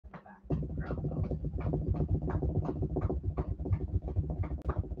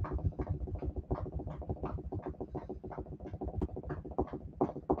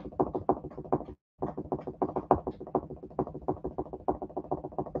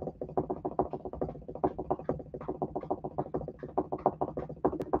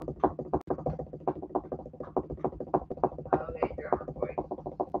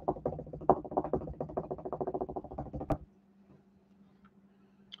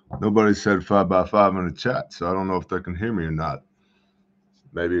Nobody said 5x5 in the chat, so I don't know if they can hear me or not.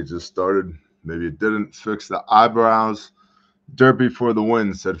 Maybe it just started. Maybe it didn't. Fix the eyebrows. Derpy for the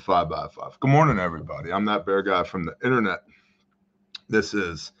win said 5x5. Good morning, everybody. I'm that bear guy from the internet. This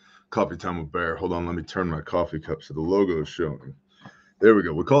is Coffee Time with Bear. Hold on, let me turn my coffee cup so the logo is showing. There we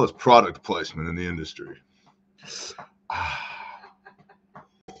go. We call this product placement in the industry.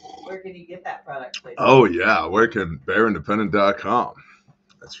 Where can you get that product placement? Oh, yeah. Where can bearindependent.com?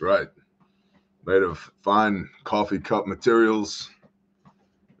 That's right. Made of fine coffee cup materials.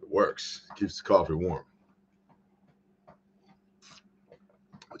 It works. Keeps the coffee warm.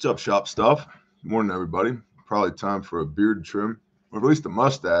 What's up, shop stuff? Good morning, everybody. Probably time for a beard trim, or at least a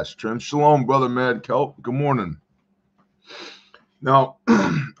mustache trim. Shalom, brother Mad Kelp. Good morning. Now,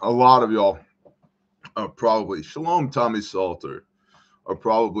 a lot of y'all are probably, Shalom, Tommy Salter, are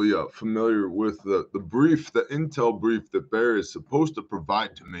probably familiar with the brief, the intel brief that Bear is supposed to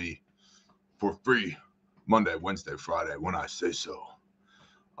provide to me for free Monday, Wednesday, Friday, when I say so.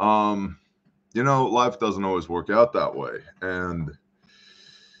 You know, life doesn't always work out that way. And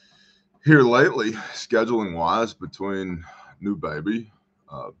here lately, scheduling wise, between new baby,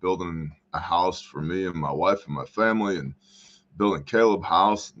 building a house for me and my wife and my family, and building Caleb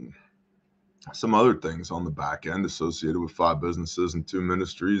house, and some other things on the back end associated with 5 businesses and 2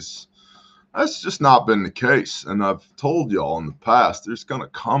 ministries, that's just not been the case. And I've told y'all in the past, there's going to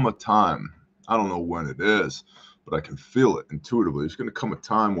come a time, I don't know when it is, but I can feel it intuitively. There's going to come a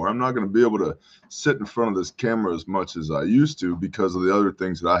time where I'm not going to be able to sit in front of this camera as much as I used to because of the other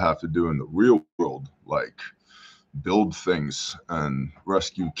things that I have to do in the real world, like build things and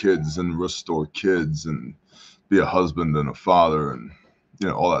rescue kids and restore kids and be a husband and a father and, you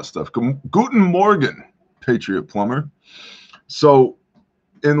know, all that stuff. Guten Morgen, Patriot Plumber. So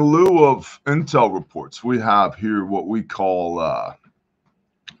in lieu of intel reports, we have here what we call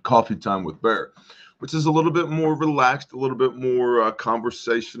Coffee Time with Bear, which is a little bit more relaxed, a little bit more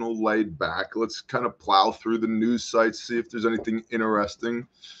conversational, laid back. Let's kind of plow through the news sites, see if there's anything interesting,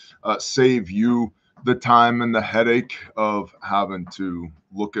 save you the time and the headache of having to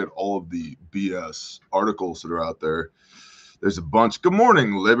look at all of the BS articles that are out there. There's a bunch. Good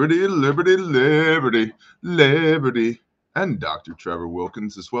morning, Liberty, Liberty, Liberty, Liberty. And Dr. Trevor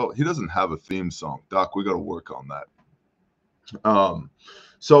Wilkins as well. He doesn't have a theme song. Doc, we got to work on that.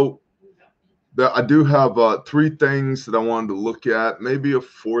 So I do have 3 things that I wanted to look at, maybe a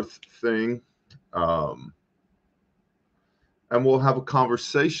 4th thing. And we'll have a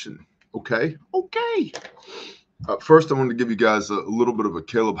conversation. Okay. First, I wanted to give you guys a little bit of a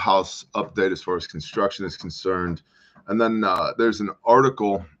Caleb House update as far as construction is concerned. And then there's an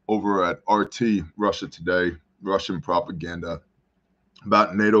article over at RT, Russia Today, Russian propaganda,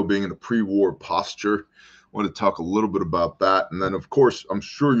 about NATO being in a pre-war posture. I want to talk a little bit about that. And then, of course, I'm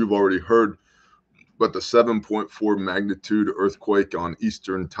sure you've already heard about the 7.4 magnitude earthquake on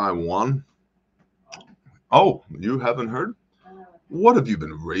eastern Taiwan. Oh, you haven't heard? What, have you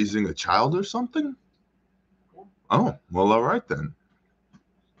been raising a child or something? Oh, well, all right then.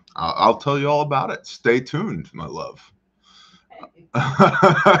 I'll tell you all about it. Stay tuned, my love. Yeah,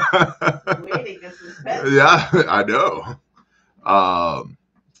 I know.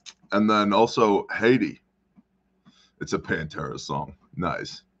 And then also Haiti. It's a Pantera song.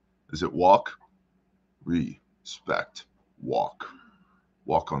 Nice. Is it Walk? Respect. Walk.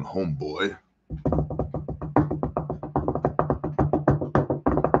 Walk on home, boy.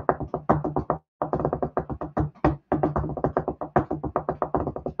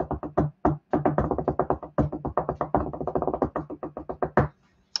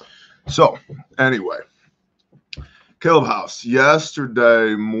 So, anyway, Caleb House.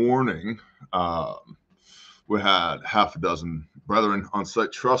 Yesterday morning, we had half a dozen brethren on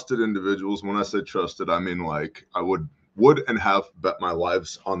site, trusted individuals. When I say trusted, I mean like I would and have bet my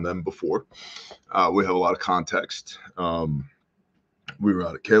lives on them before. We have a lot of context. We were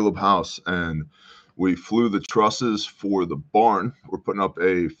out at Caleb House and we flew the trusses for the barn. We're putting up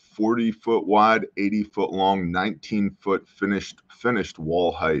a 40-foot wide, 80-foot long, 19-foot finished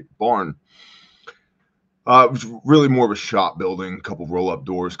wall height barn. It was really more of a shop building, a couple of roll-up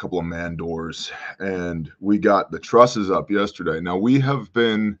doors, a couple of man doors, and we got the trusses up yesterday. Now, we have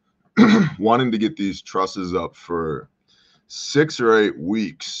been wanting to get these trusses up for 6 or 8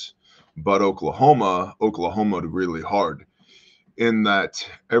 weeks, but Oklahoma really hard in that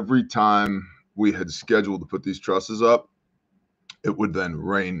every time we had scheduled to put these trusses up, it would then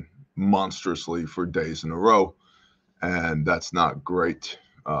rain monstrously for days in a row, and that's not great.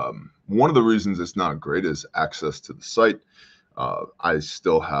 One of the reasons it's not great is access to the site. I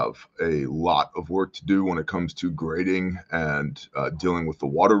still have a lot of work to do when it comes to grading and dealing with the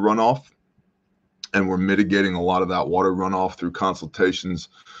water runoff. And we're mitigating a lot of that water runoff through consultations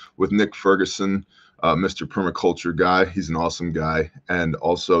with Nick Ferguson, Mr. Permaculture guy. He's an awesome guy. And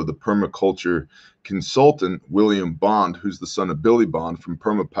also the permaculture consultant, William Bond, who's the son of Billy Bond from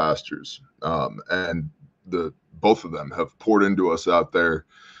Permapastures. And both of them have poured into us out there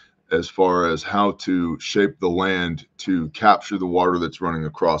as far as how to shape the land to capture the water that's running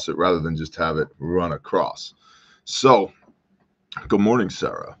across it rather than just have it run across. So, good morning,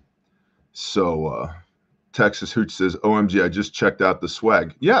 Sarah. So, Texas Hooch says, OMG, I just checked out the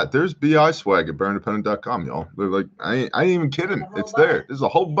swag. Yeah, there's BI swag at bearindependent.com, y'all. They're like, I ain't even kidding. It's there. There's a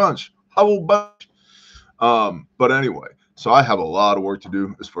whole bunch. But anyway, so I have a lot of work to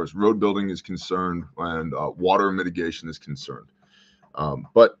do as far as road building is concerned and water mitigation is concerned.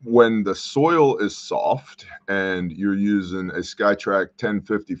 But when the soil is soft and you're using a Skytrack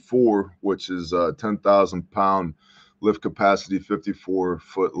 1054, which is a 10,000 pound lift capacity,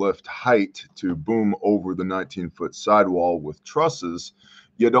 54-foot lift height to boom over the 19-foot sidewall with trusses,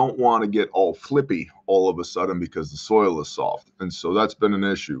 you don't want to get all flippy all of a sudden because the soil is soft. And so that's been an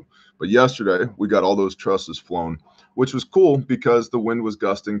issue. But yesterday we got all those trusses flown, which was cool because the wind was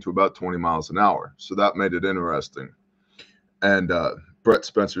gusting to about 20 miles an hour. So that made it interesting. And Brett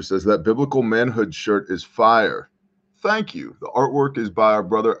Spencer says that biblical manhood shirt is fire. Thank you. The artwork is by our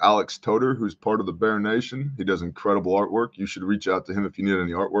brother Alex Toder, who's part of the Bear Nation. He does incredible artwork. You should reach out to him if you need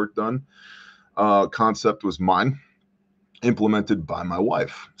any artwork done. Concept was mine, implemented by my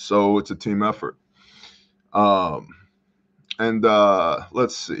wife. So it's a team effort. Let's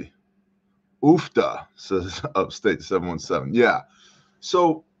see. Oofta says Upstate 717. Yeah.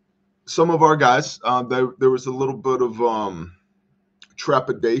 So some of our guys, there was a little bit of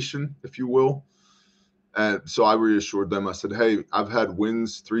trepidation, if you will. And so I reassured them. I said, hey, I've had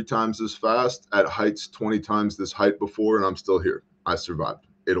winds 3 times this fast at heights 20 times this height before, and I'm still here. I survived.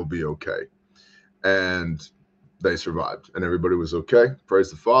 It'll be okay. And they survived, and everybody was okay.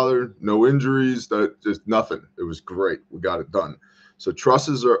 Praise the Father. No injuries, just nothing. It was great. We got it done. So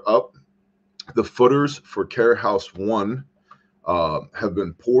trusses are up. The footers for Care House 1 have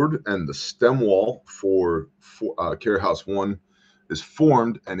been poured, and the stem wall for Care House 1 is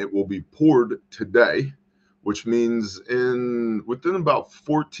formed, and it will be poured today, which means within about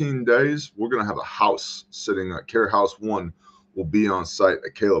 14 days, we're going to have a house sitting at Care House 1 will be on site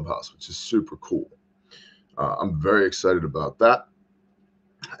at Caleb House, which is super cool. I'm very excited about that.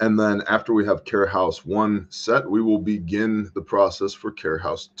 And then after we have Care House 1 set, we will begin the process for Care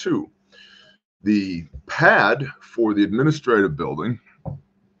House 2. The pad for the administrative building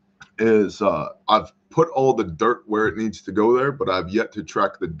is, I've put all the dirt where it needs to go there, but I've yet to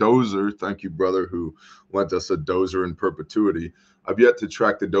track the dozer. Thank you, brother, who lent us a dozer in perpetuity. I've yet to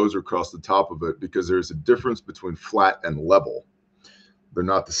track the dozer across the top of it because there's a difference between flat and level. They're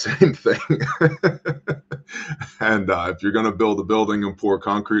not the same thing. And if you're going to build a building and pour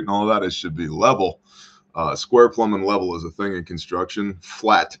concrete and all that, it should be level. Square plumb and level is a thing in construction.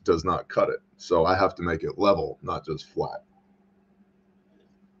 Flat does not cut it. So I have to make it level, not just flat.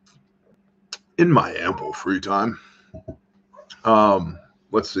 In my ample free time.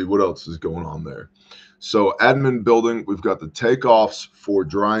 Let's see what else is going on there. So admin building, we've got the takeoffs for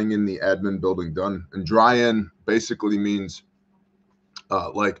drying in the admin building done. And dry in basically means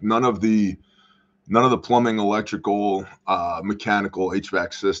like none of the plumbing, electrical, mechanical,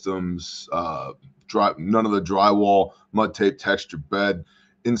 HVAC systems, none of the drywall, mud tape, texture bed,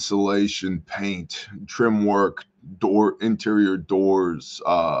 insulation, paint, trim work, interior doors,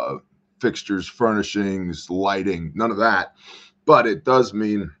 fixtures, furnishings, lighting, none of that. But it does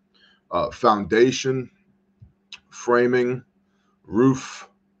mean foundation, framing, roof,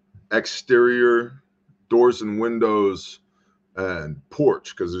 exterior, doors and windows, and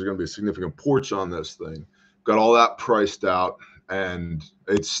porch, because there's going to be a significant porch on this thing. Got all that priced out, and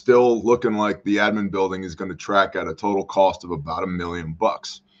it's still looking like the admin building is going to track at a total cost of about $1 million.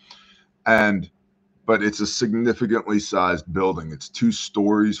 But it's a significantly sized building. It's 2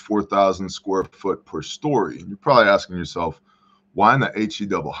 stories, 4,000 square foot per story. And you're probably asking yourself, why in the HE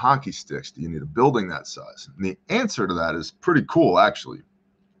double hockey sticks do you need a building that size? And the answer to that is pretty cool, actually.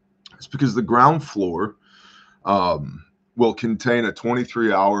 It's because the ground floor will contain a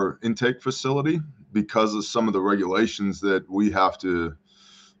 23-hour intake facility because of some of the regulations that we have to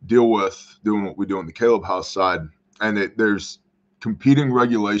deal with doing what we do on the Caleb House side. And there's competing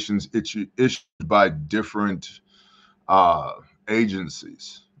regulations issued by different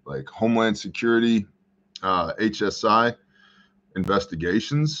agencies like Homeland Security, HSI,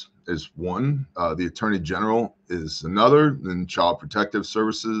 investigations. is one. The Attorney General is another. Then Child Protective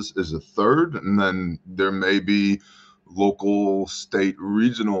Services is a third. And then there may be local, state,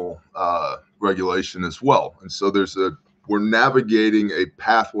 regional regulation as well. And so we're navigating a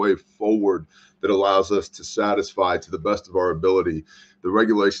pathway forward that allows us to satisfy, to the best of our ability, the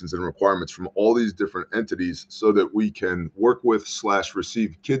regulations and requirements from all these different entities so that we can work with /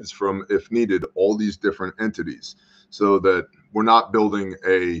 receive kids from, if needed, all these different entities, so that we're not building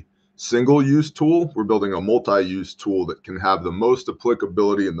a single-use tool, we're building a multi-use tool that can have the most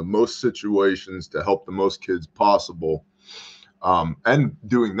applicability in the most situations to help the most kids possible. And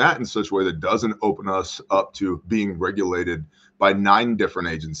doing that in such a way that doesn't open us up to being regulated by 9 different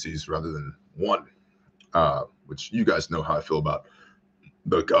agencies rather than 1, which you guys know how I feel about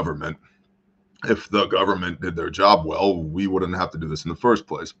the government. If the government did their job well, we wouldn't have to do this in the first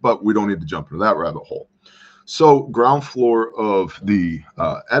place, but we don't need to jump into that rabbit hole. So ground floor of the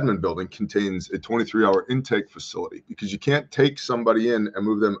admin building contains a 23-hour intake facility, because you can't take somebody in and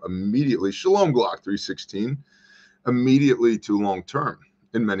move them immediately, Shalom Glock 316, immediately to long-term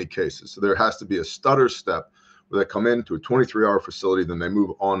in many cases. So there has to be a stutter step where they come into a 23-hour facility, then they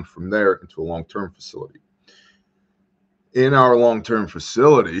move on from there into a long-term facility. In our long-term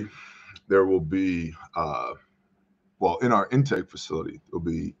facility, there will be, in our intake facility, there'll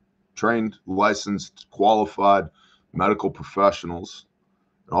be trained, licensed, qualified medical professionals,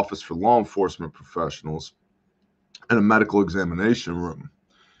 an office for law enforcement professionals, and a medical examination room.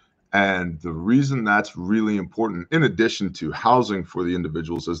 And the reason that's really important, in addition to housing for the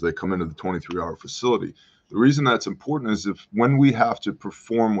individuals as they come into the 23-hour facility, the reason that's important is when we have to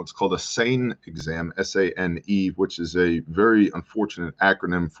perform what's called a SANE exam, SANE, which is a very unfortunate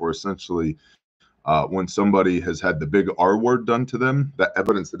acronym for essentially when somebody has had the big R word done to them, that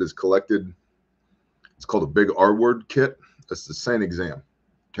evidence that is collected, it's called a big R word kit. That's the SANE exam,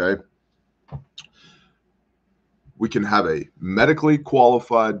 okay? We can have a medically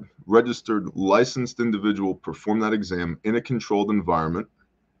qualified, registered, licensed individual perform that exam in a controlled environment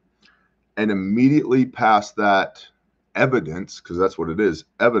and immediately pass that evidence, because that's what it is,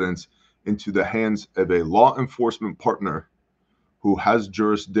 evidence, into the hands of a law enforcement partner who has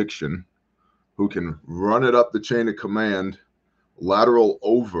jurisdiction, who can run it up the chain of command, lateral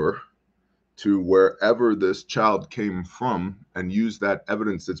over to wherever this child came from, and use that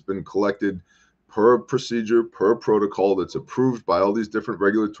evidence that's been collected per procedure, per protocol that's approved by all these different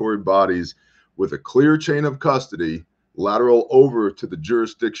regulatory bodies with a clear chain of custody, lateral over to the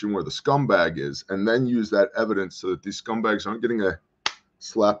jurisdiction where the scumbag is, and then use that evidence so that these scumbags aren't getting a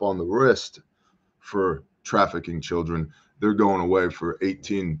slap on the wrist for trafficking children. They're going away for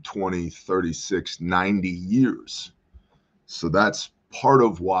 18, 20, 36, 90 years. So that's part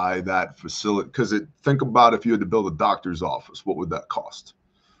of why that facility, because think about if you had to build a doctor's office, what would that cost,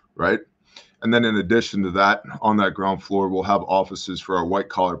 right? And then in addition to that, on that ground floor, we'll have offices for our white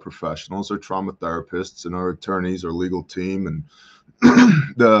collar professionals, our trauma therapists, and our attorneys, our legal team, and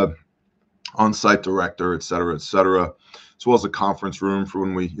the on-site director, et cetera, as well as a conference room for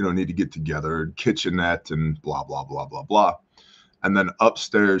when we need to get together, kitchenette, and blah, blah, blah, blah, blah. And then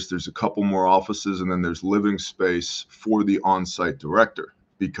upstairs, there's a couple more offices, and then there's living space for the on-site director,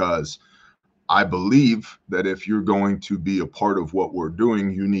 because I believe that if you're going to be a part of what we're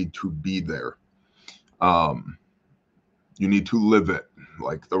doing, you need to be there. You need to live it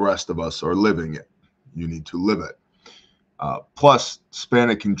like the rest of us are living it. You need to live it. Plus, span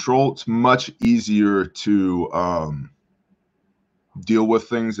of control, it's much easier to deal with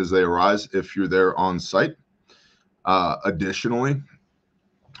things as they arise if you're there on site. Additionally,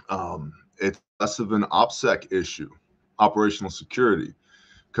 it's less of an OPSEC issue, operational security.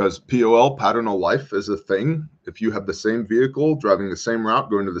 Because POL, pattern of life, is a thing. If you have the same vehicle, driving the same route,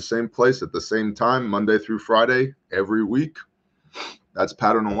 going to the same place at the same time, Monday through Friday, every week, that's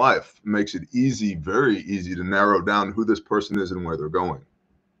pattern of life. It makes it easy, very easy, to narrow down who this person is and where they're going.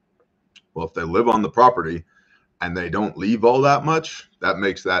 Well, if they live on the property and they don't leave all that much, that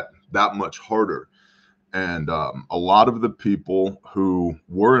makes that much harder. And a lot of the people who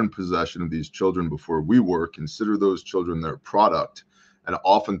were in possession of these children before we were consider those children their product. And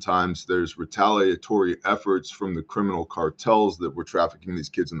oftentimes there's retaliatory efforts from the criminal cartels that were trafficking these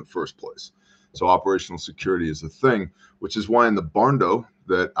kids in the first place. So operational security is a thing, which is why in the barndo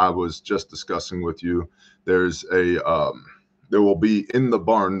that I was just discussing with you, there will be in the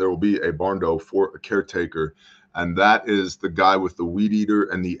barn, there will be a barndo for a caretaker. And that is the guy with the weed eater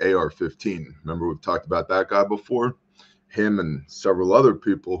and the AR-15. Remember, we've talked about that guy before? Him and several other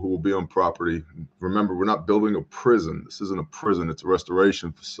people who will be on property. Remember, we're not building a prison. This isn't a prison. It's a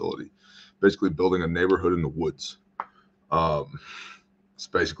restoration facility, basically building a neighborhood in the woods. It's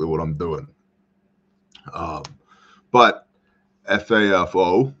basically what I'm doing. But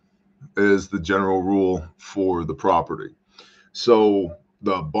FAFO is the general rule for the property. So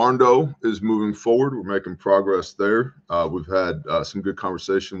the barn dough is moving forward. We're making progress there. We've had some good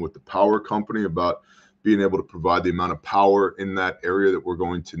conversation with the power company about being able to provide the amount of power in that area that we're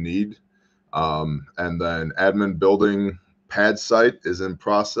going to need. And then admin building pad site is in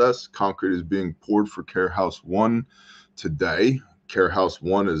process. Concrete is being poured for Care House 1 today. Care House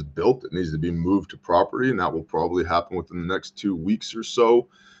 1 is built. It needs to be moved to property, and that will probably happen within the next 2 weeks or so.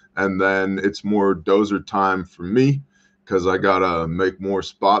 And then it's more dozer time for me because I got to make more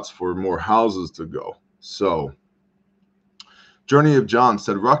spots for more houses to go. So Journey of John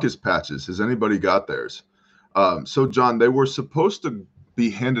said, ruckus patches. Has anybody got theirs? So John, they were supposed to be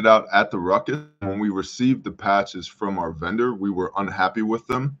handed out at the ruckus. When we received the patches from our vendor, we were unhappy with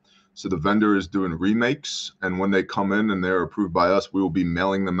them. So the vendor is doing remakes, and when they come in and they're approved by us, we will be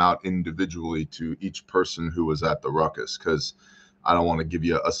mailing them out individually to each person who was at the ruckus, because I don't want to give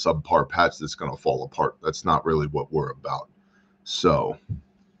you a subpar patch that's going to fall apart. That's not really what we're about. So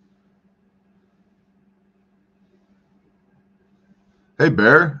hey,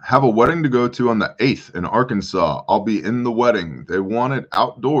 Bear, have a wedding to go to on the 8th in Arkansas. I'll be in the wedding. They want it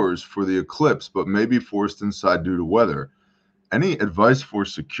outdoors for the eclipse, but maybe forced inside due to weather. Any advice for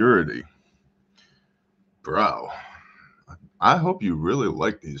security? Bro, I hope you really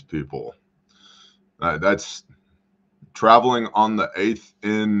like these people. That's traveling on the 8th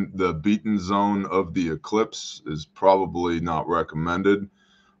in the beaten zone of the eclipse is probably not recommended.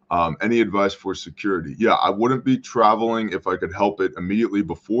 Any advice for security? Yeah, I wouldn't be traveling if I could help it immediately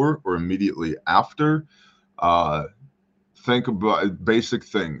before or immediately after. Think about basic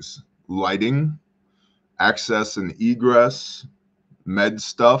things: lighting, access and egress, med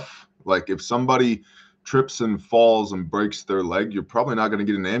stuff. Like if somebody trips and falls and breaks their leg, you're probably not going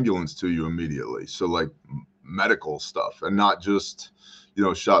to get an ambulance to you immediately. So like medical stuff, and not just,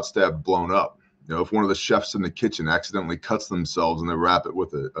 shot, stabbed, blown up. If one of the chefs in the kitchen accidentally cuts themselves and they wrap it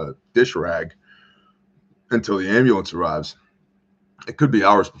with a dish rag until the ambulance arrives, it could be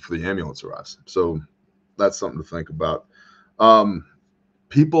hours before the ambulance arrives. So that's something to think about.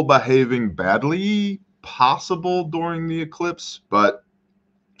 People behaving badly, possible during the eclipse, but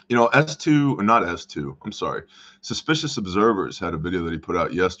S2, or not S2, I'm sorry. Suspicious Observers had a video that he put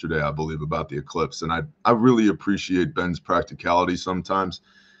out yesterday, I believe, about the eclipse. And I really appreciate Ben's practicality sometimes.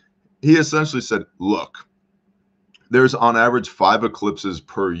 He essentially said, look, there's on average 5 eclipses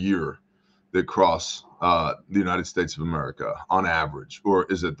per year that cross the United States of America on average,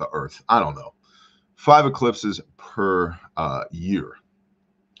 or is it the Earth? I don't know. 5 eclipses per year.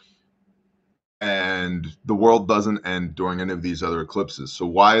 And the world doesn't end during any of these other eclipses. So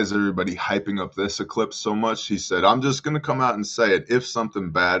why is everybody hyping up this eclipse so much? He said, I'm just going to come out and say it. If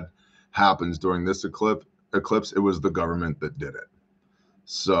something bad happens during this eclipse, it was the government that did it.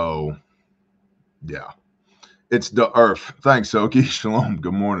 So, yeah. It's the Earth. Thanks, Oki. Shalom.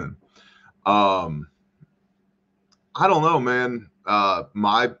 Good morning. I don't know, man.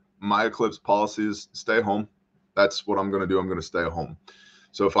 My eclipse policy is stay home. That's what I'm going to do. I'm going to stay home.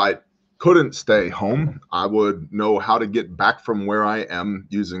 So if I couldn't stay home, I would know how to get back from where I am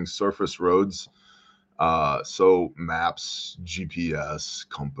using surface roads. So maps, GPS,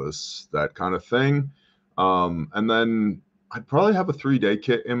 compass, that kind of thing. And then I'd probably have a 3-day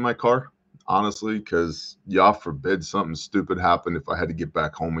kit in my car, honestly, because y'all forbid something stupid happened. If I had to get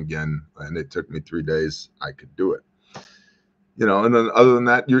back home again and it took me 3 days, I could do it. And then other than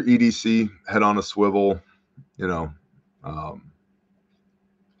that, your EDC, head on a swivel,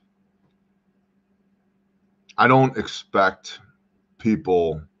 I don't expect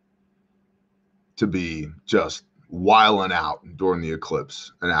people to be just wiling out during the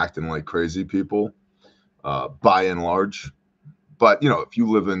eclipse and acting like crazy people, by and large. But, if you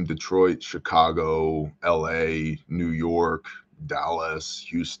live in Detroit, Chicago, LA, New York, Dallas,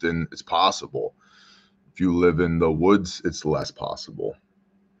 Houston, it's possible. If you live in the woods, it's less possible.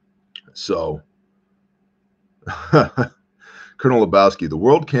 So, Colonel Lebowski, the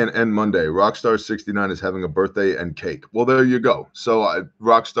world can't end Monday. Rockstar 69 is having a birthday and cake. Well, there you go. So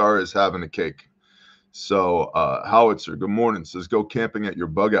Rockstar is having a cake. So Howitzer, good morning, says go camping at your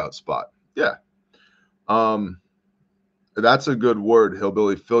bug out spot. Yeah. That's a good word,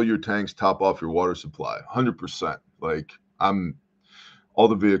 Hillbilly. Fill your tanks, top off your water supply. 100%. Like all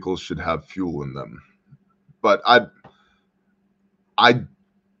the vehicles should have fuel in them. But I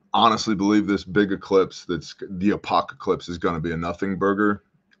honestly believe this big eclipse, that's the apocalypse, is going to be a nothing burger.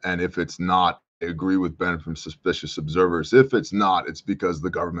 And if it's not, I agree with Ben from Suspicious Observers. If it's not, it's because the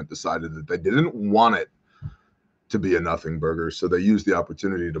government decided that they didn't want it to be a nothing burger. So they use the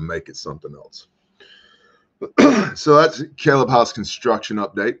opportunity to make it something else. So that's Caleb House construction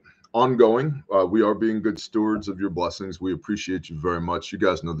update. Ongoing. We are being good stewards of your blessings. We appreciate you very much. You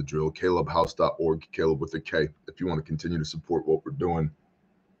guys know the drill. CalebHouse.org, Caleb with a K, if you want to continue to support what we're doing.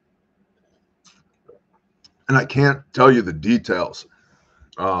 And I can't tell you the details,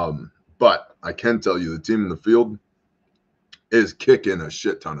 but I can tell you the team in the field is kicking a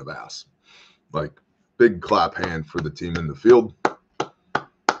shit ton of ass. Like, big clap hand for the team in the field.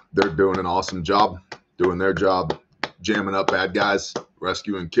 They're doing an awesome job, doing their job, jamming up bad guys,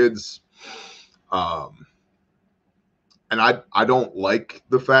 rescuing kids. And I don't like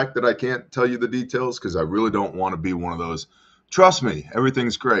the fact that I can't tell you the details, because I really don't want to be one of those, trust me,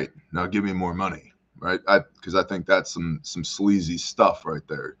 everything's great, now give me more money, right? Because I think that's some sleazy stuff right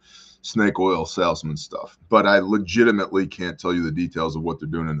there, snake oil salesman stuff. But I legitimately can't tell you the details of what they're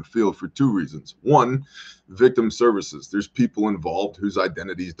doing in the field for two reasons. One, victim services. There's people involved whose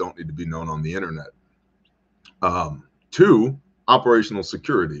identities don't need to be known on the internet. Two, operational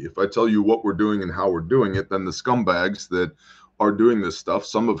security. If I tell you what we're doing and how we're doing it, then the scumbags that are doing this stuff,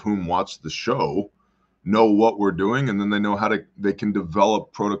 some of whom watch the show, know what we're doing, and then they know they can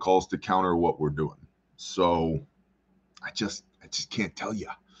develop protocols to counter what we're doing. So I just can't tell you.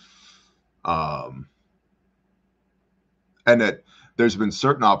 And that there's been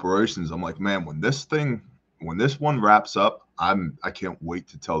certain operations, I'm like, man, when this one wraps up, I can't wait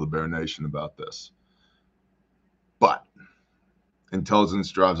to tell the Bear Nation about this. But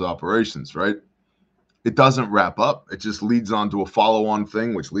intelligence drives operations, right? It doesn't wrap up. It just leads on to a follow-on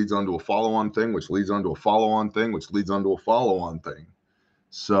thing, which leads on to a follow-on thing, which leads on to a follow-on thing, which leads on to a follow-on thing.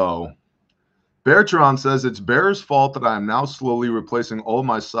 So Beartron says, it's Bear's fault that I am now slowly replacing all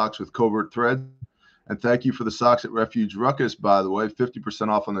my socks with covert threads. And thank you for the socks at Refuge Ruckus, by the way, 50%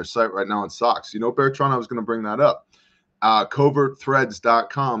 off on their site right now on socks. You know, Beartron, I was going to bring that up.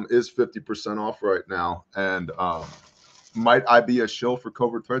 Covertthreads.com is 50% off right now. And might I be a shill for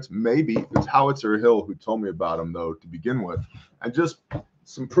Covert Threads? Maybe. It's Howitzer Hill who told me about them, though, to begin with. And just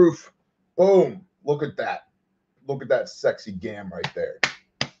some proof. Boom. Look at that. Look at that sexy gam right there.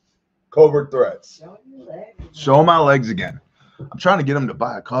 Covert Threads. Show my legs again. I'm trying to get them to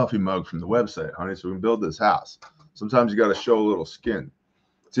buy a coffee mug from the website, honey, so we can build this house. Sometimes you got to show a little skin.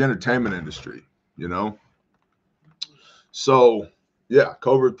 It's the entertainment industry, you know? So, yeah,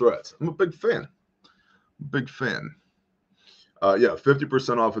 Covert Threads. I'm a big fan. Yeah,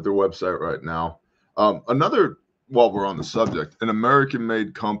 50% off at their website right now. Another, while we're on the subject, an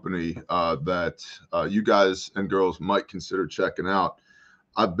American-made company that you guys and girls might consider checking out.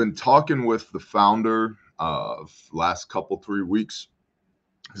 I've been talking with the founder last couple 3 weeks.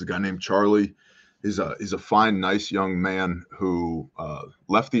 There's a guy named Charlie. He's a fine, nice young man who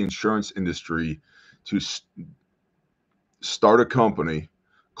left the insurance industry to start a company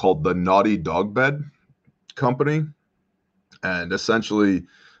called the Naughty Dog Bed Company. And essentially,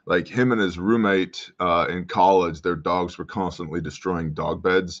 like, him and his roommate in college, their dogs were constantly destroying dog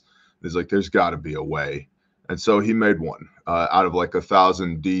beds. He's like, there's got to be a way. And so he made one out of like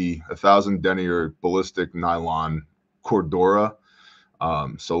 1,000 denier ballistic nylon Cordura.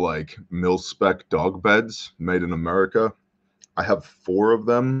 So like mil-spec dog beds made in America. I have 4 of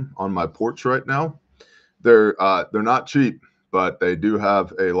them on my porch right now. They're not cheap, but they do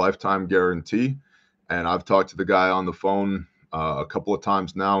have a lifetime guarantee. And I've talked to the guy on the phone a couple of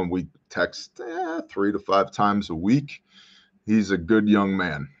times now, and we text 3 to 5 times a week. He's a good young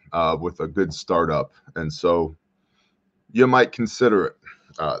man with a good startup. And so you might consider it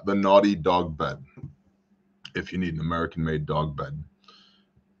the Naughty Dog Bed if you need an American-made dog bed.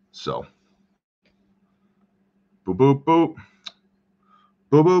 So, boop, boop, boop.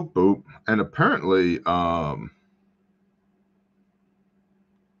 Boop, boop, boop. And apparently,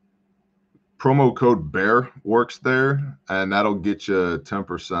 promo code BEAR works there, and that'll get you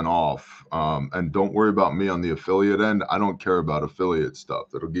 10% off. And don't worry about me on the affiliate end. I don't care about affiliate stuff.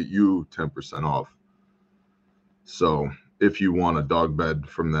 That'll get you 10% off. So if you want a dog bed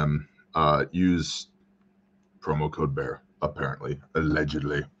from them, use promo code BEAR, apparently,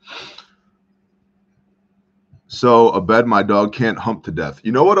 allegedly. So a bed my dog can't hump to death.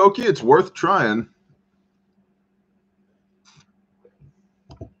 You know what, Okie? It's worth trying.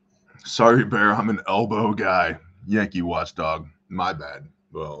 Sorry, Bear, I'm an elbow guy. Yankee watchdog. My bad.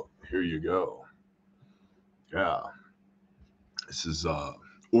 Well, here you go. Yeah. This is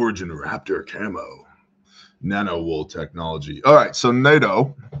Origin Raptor camo. Nano wool technology. All right, so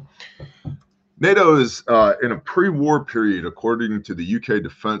NATO. NATO is in a pre-war period, according to the UK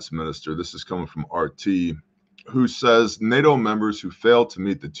defense minister. This is coming from RT, who says NATO members who fail to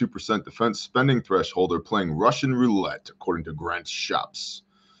meet the 2% defense spending threshold are playing Russian roulette, according to Grant Shapps.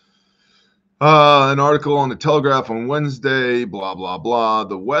 An article on the Telegraph on Wednesday, blah, blah, blah.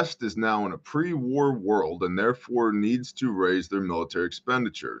 The West is now in a pre-war world and therefore needs to raise their military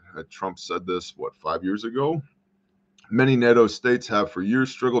expenditure. Trump said this, 5 years ago? Many NATO states have for years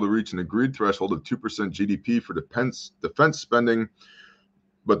struggled to reach an agreed threshold of 2% GDP for defense spending,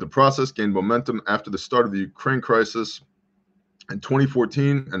 but the process gained momentum after the start of the Ukraine crisis in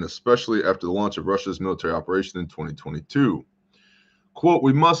 2014 and especially after the launch of Russia's military operation in 2022. Quote,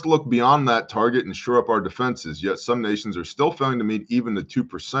 we must look beyond that target and shore up our defenses, yet some nations are still failing to meet even the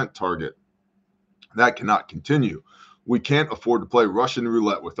 2% target. That cannot continue. We can't afford to play Russian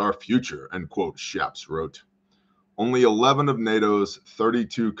roulette with our future, end quote, Shapps wrote. Only 11 of NATO's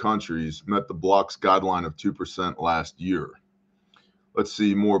 32 countries met the bloc's guideline of 2% last year. Let's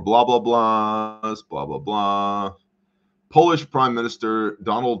see, more blah, blah, blahs, blah, blah, blah. Polish Prime Minister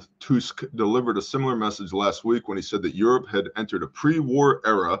Donald Tusk delivered a similar message last week when he said that Europe had entered a pre-war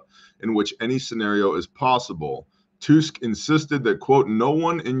era in which any scenario is possible. Tusk insisted that, quote, no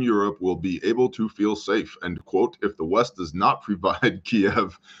one in Europe will be able to feel safe, end quote, if the West does not provide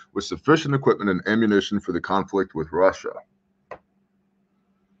Kiev with sufficient equipment and ammunition for the conflict with Russia.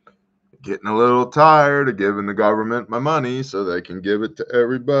 Getting a little tired of giving the government my money so they can give it to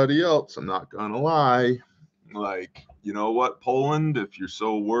everybody else. I'm not going to lie. Like, you know what, Poland, if you're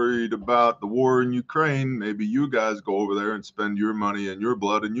so worried about the war in Ukraine, maybe you guys go over there and spend your money and your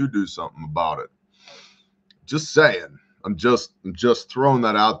blood and you do something about it. Just saying. I'm just throwing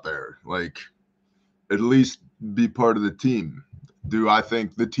that out there. Like, at least be part of the team. Do I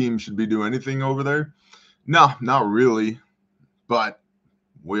think the team should be doing anything over there? No, not really. But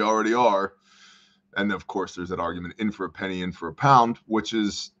we already are. And of course, there's that argument, in for a penny, in for a pound, which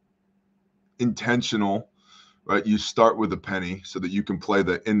is intentional. Right, you start with a penny so that you can play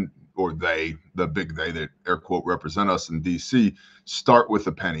the big they that air quote represent us in DC, start with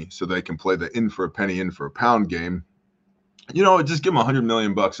a penny so they can play the in for a penny, in for a pound game. You know, just give them $100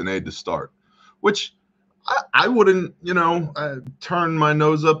 million in aid to start, which I wouldn't, turn my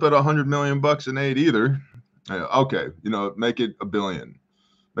nose up at $100 million in aid either. Okay, make it $1 billion,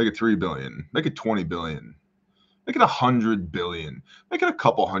 make it $3 billion, make it $20 billion. Make it $100 billion. Make it a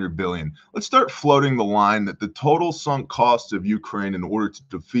couple $100 billion. Let's start floating the line that the total sunk cost of Ukraine in order to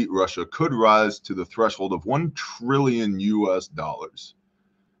defeat Russia could rise to the threshold of $1 trillion US.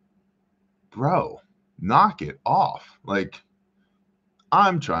 Bro, knock it off. Like,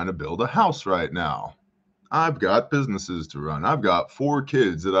 I'm trying to build a house right now. I've got businesses to run. I've got 4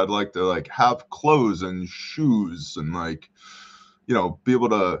 kids that I'd like to have clothes and shoes and be able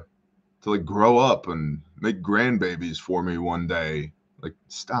to grow up and make grandbabies for me one day.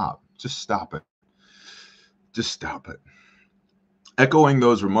 Stop. Just stop it. Just stop it. Echoing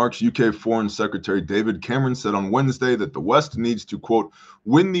those remarks, UK Foreign Secretary David Cameron said on Wednesday that the West needs to, quote,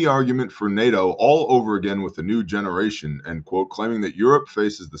 win the argument for NATO all over again with a new generation, end quote, claiming that Europe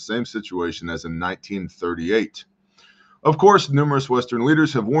faces the same situation as in 1938. Of course, numerous Western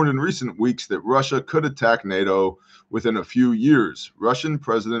leaders have warned in recent weeks that Russia could attack NATO within a few years. Russian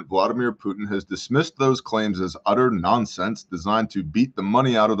President Vladimir Putin has dismissed those claims as utter nonsense designed to beat the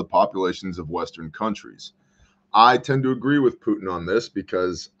money out of the populations of Western countries. I tend to agree with Putin on this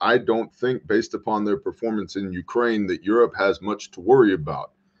because I don't think, based upon their performance in Ukraine, that Europe has much to worry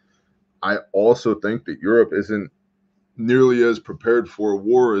about. I also think that Europe isn't nearly as prepared for a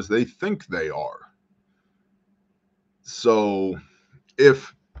war as they think they are. So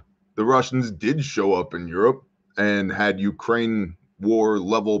if the Russians did show up in Europe and had Ukraine war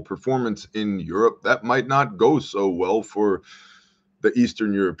level performance in Europe, that might not go so well for the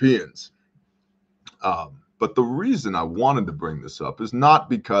Eastern Europeans. But the reason I wanted to bring this up is not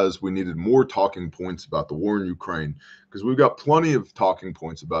because we needed more talking points about the war in Ukraine, because we've got plenty of talking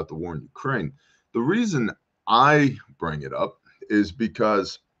points about the war in Ukraine. The reason I bring it up is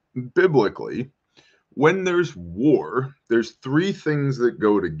because biblically, when there's war, there's 3 things that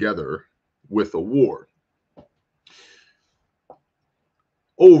go together with a war.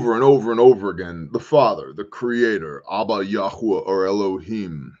 Over and over and over again, the Father, the Creator, Abba Yahuwah or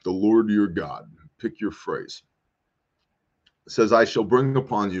Elohim, the Lord your God, pick your phrase, says, I shall bring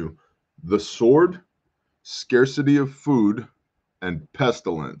upon you the sword, scarcity of food, and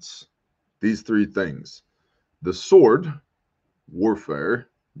pestilence. These 3 things. The sword, warfare,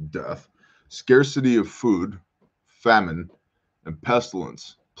 death, scarcity of food, famine, and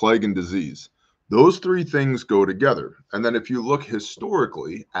pestilence, plague and disease. Those 3 things go together. And then if you look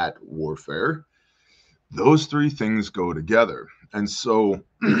historically at warfare, those 3 things go together. And so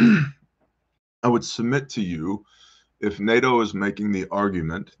I would submit to you, if NATO is making the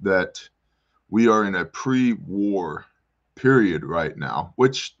argument that we are in a pre-war period right now,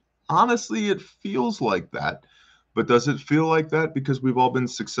 which honestly, it feels like that. But does it feel like that because we've all been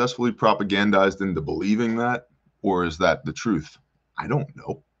successfully propagandized into believing that? Or is that the truth? I don't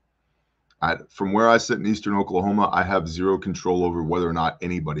know. From where I sit in eastern Oklahoma, I have zero control over whether or not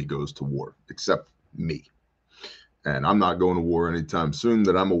anybody goes to war, except me. And I'm not going to war anytime soon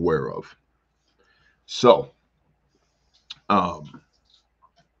that I'm aware of. So,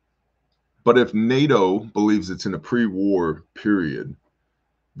 but if NATO believes it's in a pre-war period,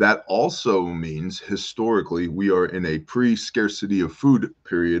 that also means historically we are in a pre-scarcity of food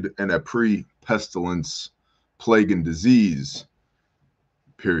period and a pre-pestilence, plague, and disease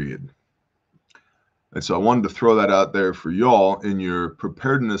period. And so I wanted to throw that out there for y'all in your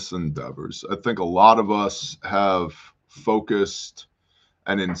preparedness endeavors. I think a lot of us have focused,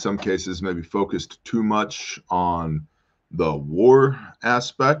 and in some cases maybe focused too much on the war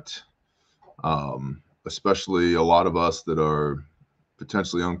aspect, especially a lot of us that are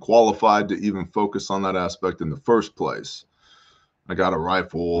potentially unqualified to even focus on that aspect in the first place. I got a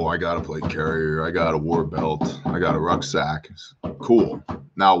rifle, I got a plate carrier, I got a war belt, I got a rucksack. Cool.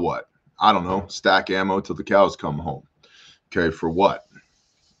 Now what? I don't know. Stack ammo till the cows come home. Okay, for what?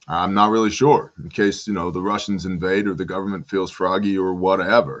 I'm not really sure. In case, the Russians invade or the government feels froggy or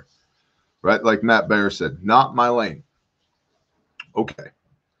whatever. Right? Like Matt Baer said, not my lane. Okay,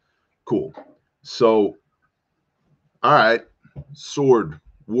 cool. So, all right, sword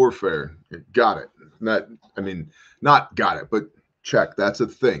warfare. Got it. Not got it, but check. That's a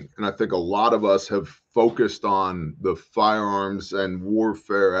thing. And I think a lot of us have focused on the firearms and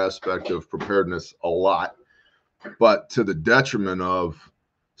warfare aspect of preparedness a lot, but to the detriment of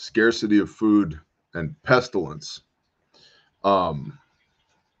scarcity of food and pestilence.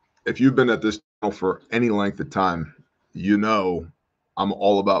 If you've been at this channel for any length of time, I'm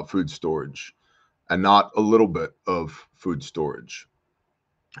all about food storage and not a little bit of food storage.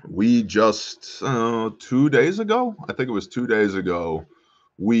 We just 2 days ago, I think it was 2 days ago,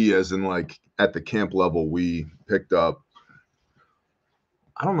 we, as in like at the camp level, we picked up,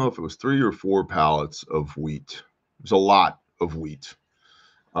 I don't know if it was 3 or 4 pallets of wheat. It was a lot of wheat.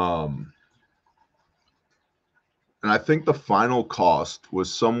 And I think the final cost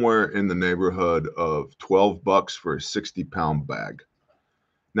was somewhere in the neighborhood of $12 for a 60-pound bag.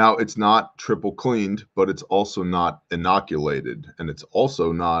 Now, it's not triple cleaned, but it's also not inoculated, and it's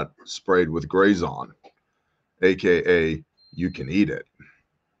also not sprayed with Grazon, aka you can eat it.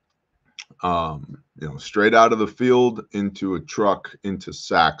 Straight out of the field into a truck, into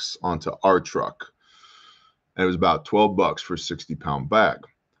sacks, onto our truck. And it was about $12 for a 60-pound bag.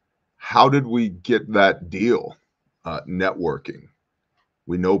 How did we get that deal? Networking.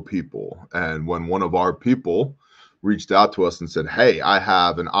 We know people, and when one of our people reached out to us and said, "Hey, I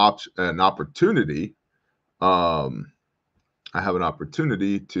have an opportunity. I have an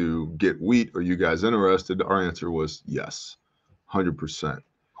opportunity to get wheat. Are you guys interested?" Our answer was yes, 100%.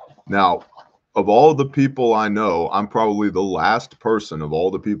 Now, of all the people I know, I'm probably the last person of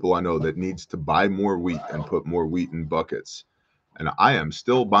all the people I know that needs to buy more wheat and put more wheat in buckets. And I am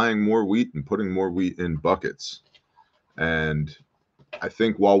still buying more wheat and putting more wheat in buckets. And I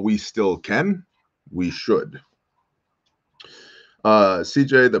think while we still can, we should.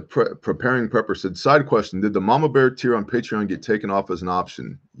 CJ, the preparing prepper, said, side question, did the Mama Bear tier on Patreon get taken off as an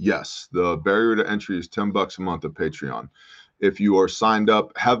option? Yes. The barrier to entry is $10 a month at Patreon. If you are signed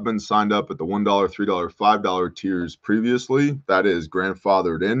up, have been signed up at the $1, $3, $5 tiers previously, that is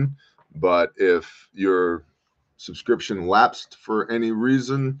grandfathered in. But if your subscription lapsed for any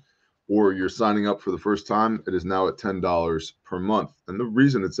reason, or you're signing up for the first time, it is now at $10 per month. And the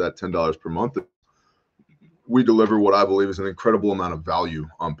reason it's at $10 per month, we deliver what I believe is an incredible amount of value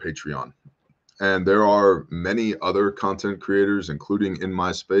on Patreon. And there are many other content creators, including in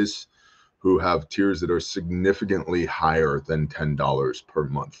my space, who have tiers that are significantly higher than $10 per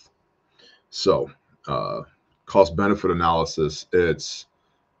month. So cost benefit analysis, it's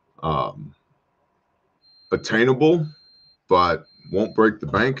attainable, but won't break the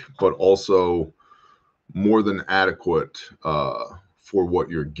bank, but also more than adequate for what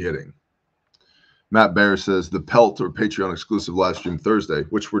you're getting. Matt Baer says the Pelt or Patreon exclusive live stream Thursday,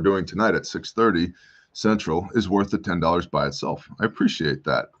 which we're doing tonight at 6:30 Central, is worth the $10 by itself. I appreciate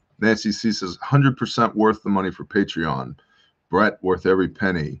that. Nancy C says 100% worth the money for Patreon. Brett, worth every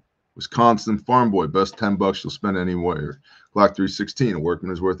penny. Wisconsin Farm Boy, best $10 you'll spend anywhere. Glock 316, a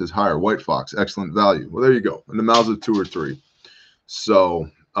workman is worth his hire. White Fox, excellent value. Well, there you go. In the mouths of 2 or 3. So,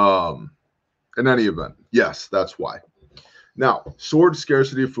 in any event, yes, that's why. Now, sword,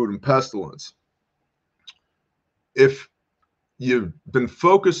 scarcity of food, and pestilence. if you've been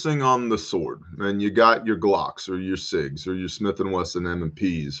focusing on the sword and you got your Glocks or your SIGs or your Smith & Wesson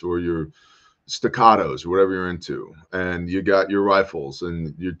M&Ps or your staccatos or whatever you're into, and you got your rifles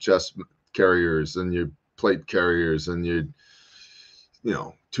and your chest carriers and your plate carriers and your, you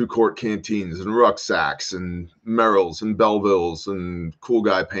know, 2-quart canteens and rucksacks and Merrills and Bellevilles and cool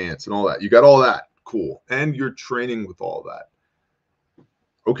guy pants and all that. You got all that. Cool. And you're training with all that.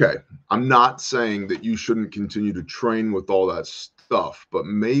 Okay. I'm not saying that you shouldn't continue to train with all that stuff, but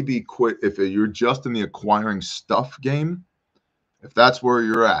maybe quit if you're just in the acquiring stuff game. If that's where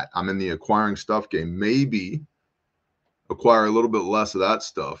you're at, I'm in the acquiring stuff game, maybe acquire a little bit less of that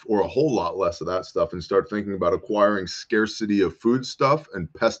stuff or a whole lot less of that stuff and start thinking about acquiring scarcity of food stuff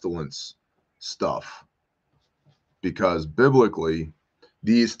and pestilence stuff. Because biblically,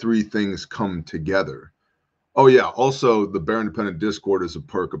 these three things come together. Oh, yeah. Also, the Bear Independent Discord is a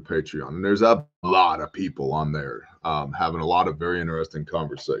perk of Patreon. And there's a lot of people on there having a lot of very interesting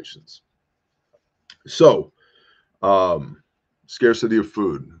conversations. So, scarcity of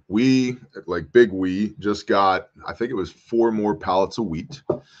food. We, like Big We, just got, I think it was 4 more pallets of wheat.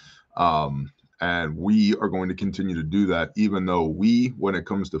 And we are going to continue to do that, even though we, when it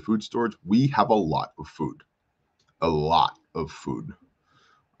comes to food storage, we have a lot of food. A lot of food.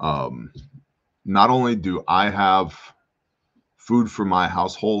 Not only do I have food for my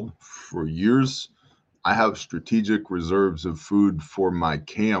household for years, I have strategic reserves of food for my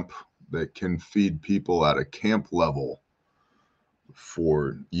camp that can feed people at a camp level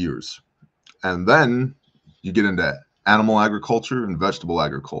for years. And then you get into animal agriculture and vegetable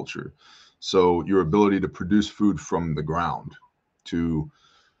agriculture. So your ability to produce food from the ground, to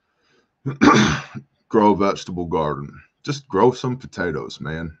grow a vegetable garden, just grow some potatoes,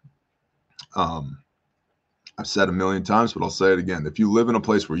 man. I've said a million times, but I'll say it again. If you live in a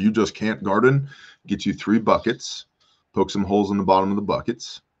place where you just can't garden, get you 3 buckets, poke some holes in the bottom of the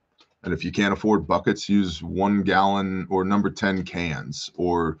buckets. And if you can't afford buckets, use 1 gallon or number 10 cans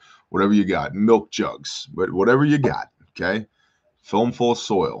or whatever you got, milk jugs, but whatever you got, okay? Fill them full of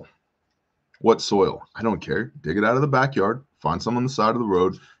soil. What soil? I don't care. Dig it out of the backyard, find some on the side of the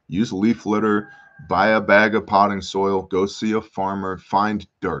road, use leaf litter, buy a bag of potting soil, go see a farmer, find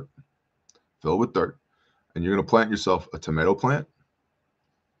dirt, fill it with dirt, and you're going to plant yourself a tomato plant,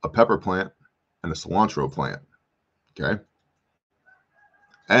 a pepper plant, and a cilantro plant, okay?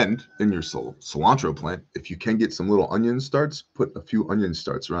 And in your cilantro plant, if you can get some little onion starts, put a few onion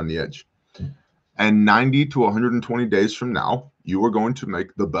starts around the edge. And 90 to 120 days from now, you are going to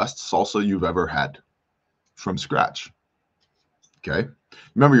make the best salsa you've ever had from scratch. Okay?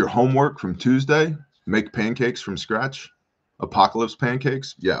 Remember your homework from Tuesday? Make pancakes from scratch? Apocalypse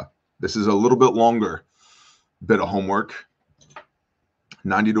pancakes? Yeah. This is a little bit longer bit of homework.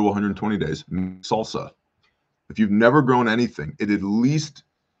 90 to 120 days. Make salsa. If you've never grown anything, it at least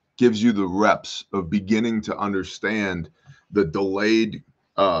gives you the reps of beginning to understand the delayed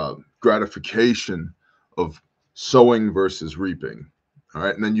gratification of sowing versus reaping. All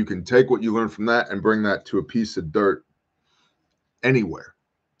right. And then you can take what you learn from that and bring that to a piece of dirt anywhere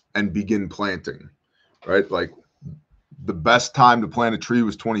and begin planting. Right. Like the best time to plant a tree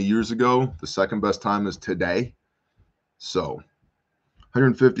was 20 years ago. The second best time is today. So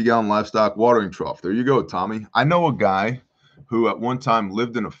 150 gallon livestock watering trough. There you go, Tommy. I know a guy who at one time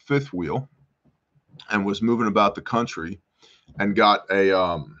lived in a 5th wheel and was moving about the country and got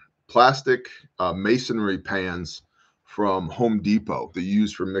a plastic masonry pans from Home Depot that you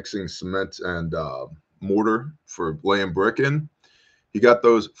use for mixing cement and mortar for laying brick in. He got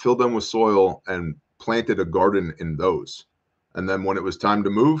those, filled them with soil, and planted a garden in those. And then when it was time to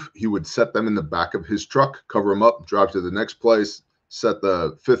move, he would set them in the back of his truck, cover them up, drive to the next place, set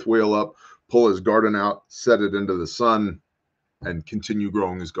the 5th wheel up, pull his garden out, set it into the sun, and continue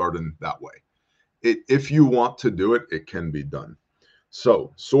growing his garden that way. If you want to do it, it can be done.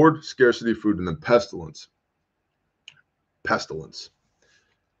 So sword, scarcity of food, and then pestilence. Pestilence.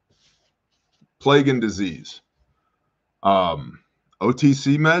 Plague and disease.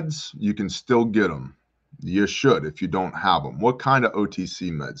 OTC meds, you can still get them. You should if you don't have them. What kind of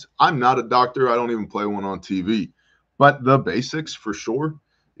OTC meds? I'm not a doctor. I don't even play one on TV. But the basics for sure.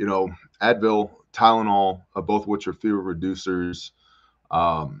 You know, Advil, Tylenol, both which are fever reducers,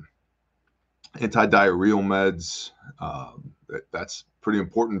 anti-diarrheal meds. That's pretty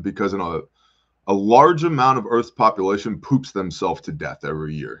important because in a large amount of Earth's population poops themselves to death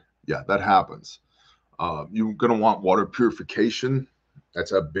every year. Yeah, that happens. You're going to want water purification.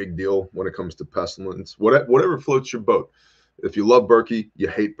 That's a big deal when it comes to pestilence. Whatever floats your boat. If you love Berkey, you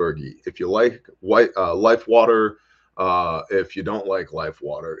hate Berkey. If you like Life Water, if you don't like Life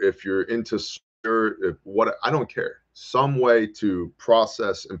Water, if you're into if what, I don't care. Some way to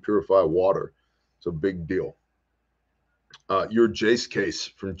process and purify water. It's a big deal. Your Jace case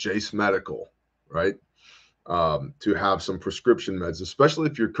from Jace Medical, right? To have some prescription meds, especially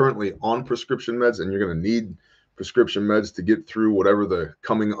if you're currently on prescription meds and you're going to need prescription meds to get through whatever the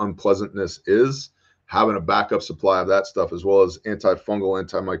coming unpleasantness is. Having a backup supply of that stuff, as well as antifungal,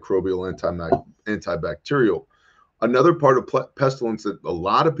 antimicrobial, antibacterial. Another part of pestilence that a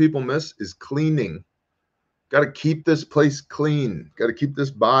lot of people miss is cleaning. Got to keep this place clean. Got to keep this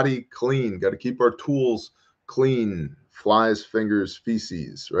body clean. Got to keep our tools clean. Flies, fingers,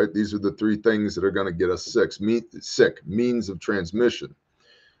 feces, right? These are the three things that are going to get us sick, means of transmission.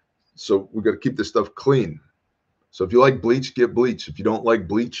 So we got to keep this stuff clean. So if you like bleach, get bleach. If you don't like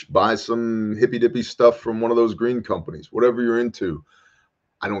bleach, buy some hippy dippy stuff from one of those green companies, whatever you're into.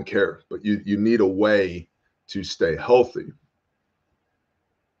 I don't care, but you need a way to stay healthy.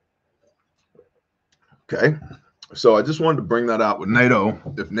 Okay. So I just wanted to bring that out with NATO.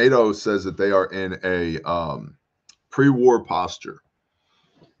 If NATO says that they are in a pre-war posture,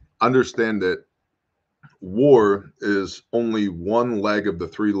 understand that war is only one leg of the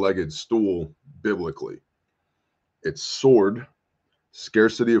three-legged stool biblically. It's sword,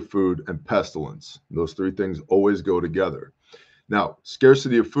 scarcity of food, and pestilence. Those three things always go together. Now,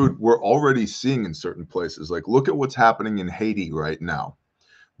 scarcity of food, we're already seeing in certain places. Like, look at what's happening in Haiti right now.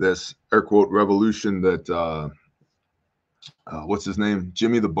 This air quote revolution that, what's his name?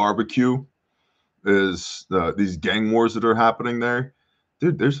 Jimmy the Barbecue is these gang wars that are happening there.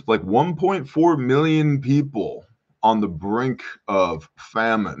 Dude, there's like 1.4 million people on the brink of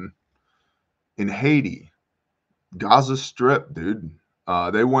famine in Haiti. Gaza Strip, dude.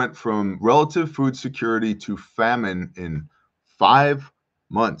 They went from relative food security to famine in 5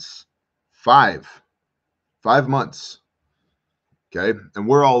 months. 5 months. Okay. And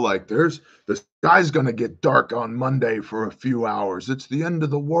we're all like, the sky's going to get dark on Monday for a few hours. It's the end of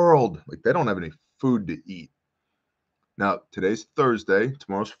the world. Like, they don't have any food to eat. Now, today's Thursday.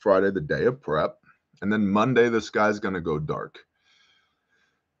 Tomorrow's Friday, the day of prep. And then Monday, the sky's going to go dark.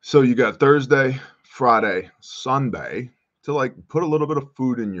 So you got Thursday, Friday, Sunday to like put a little bit of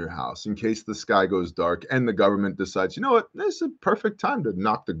food in your house in case the sky goes dark and the government decides, you know what, this is a perfect time to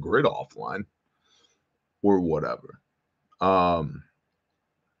knock the grid offline or whatever.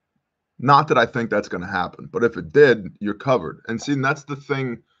 Not that I think that's going to happen, but if it did, you're covered. And see, that's the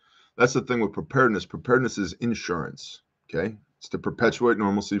thing with preparedness. Preparedness is insurance, okay? It's to perpetuate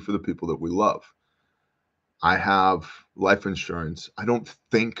normalcy for the people that we love. I have life insurance. I don't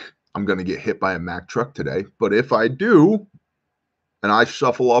think I'm going to get hit by a Mack truck today, but if I do, and I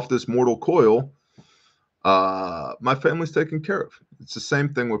shuffle off this mortal coil, my family's taken care of. It's the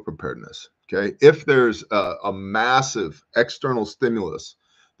same thing with preparedness, okay? If there's a massive external stimulus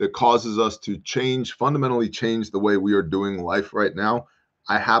that causes us to fundamentally change the way we are doing life right now,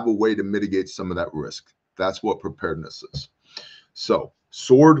 I have a way to mitigate some of that risk. That's what preparedness is. So,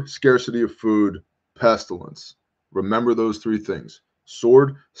 sword, scarcity of food, pestilence. Remember those three things: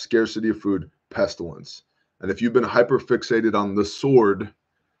 sword, scarcity of food, pestilence. And if you've been hyper fixated on the sword,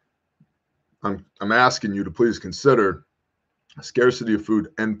 I'm asking you to please consider scarcity of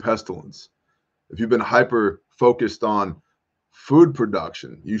food and pestilence. If you've been hyper focused on food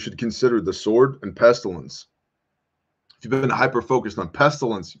production, you should consider the sword and pestilence. If you've been hyper focused on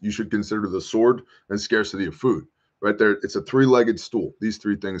pestilence, you should consider the sword and scarcity of food. Right there, it's a three-legged stool. These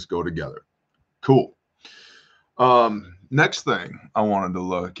three things go together. Cool. Next thing I wanted to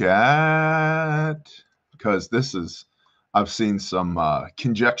look at, because I've seen some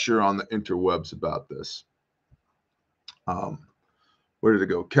conjecture on the interwebs about this. Where did it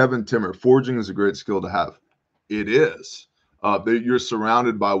go? Kevin Timmer, foraging is a great skill to have. It is. You're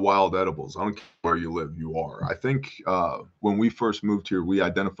surrounded by wild edibles. I don't care where you live, you are. I think when we first moved here, we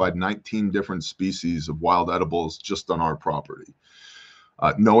identified 19 different species of wild edibles just on our property.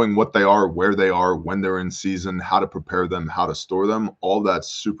 Knowing what they are, where they are, when they're in season, how to prepare them, how to store them, all that's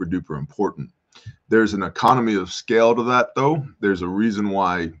super duper important. There's an economy of scale to that, though. There's a reason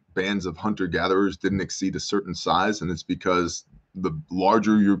why bands of hunter-gatherers didn't exceed a certain size, and it's because the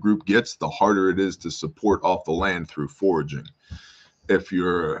larger your group gets, the harder it is to support off the land through foraging. If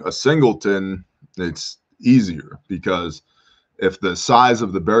you're a singleton, it's easier, because if the size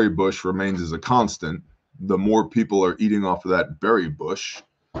of the berry bush remains as a constant, the more people are eating off of that berry bush,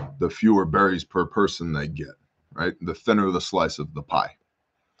 the fewer berries per person they get, right? The thinner the slice of the pie.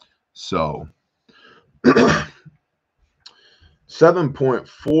 So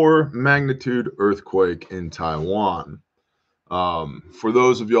 7.4 magnitude earthquake in Taiwan. For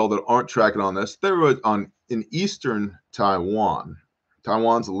those of y'all that aren't tracking on this, there was in eastern Taiwan.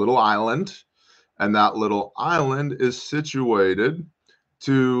 Taiwan's a little island. And that little island is situated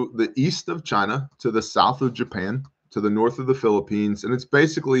to the east of China, to the south of Japan, to the north of the Philippines, and it's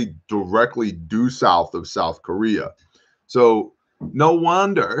basically directly due south of South Korea. So no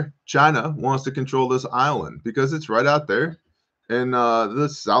wonder China wants to control this island, because it's right out there in the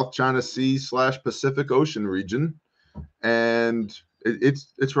South China Sea / Pacific Ocean region, and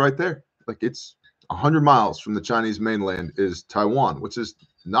it's right there. Like, it's 100 miles from the Chinese mainland is Taiwan, which is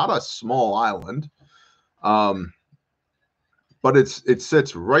not a small island. But it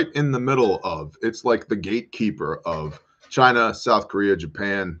sits right in the middle of, it's like the gatekeeper of China, South Korea,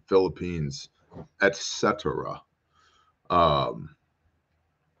 Japan, Philippines, etc. You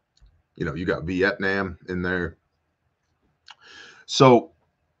know, you got Vietnam in there. So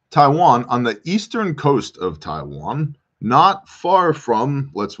Taiwan, on the eastern coast of Taiwan, not far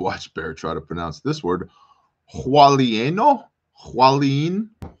from, let's watch Bear try to pronounce this word, Hualien.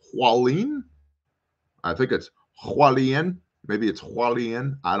 I think it's Hualien. Maybe it's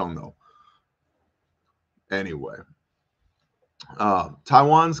Hualien. I don't know. Anyway,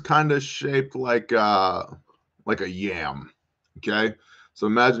 Taiwan's kind of shaped like a yam. Okay, so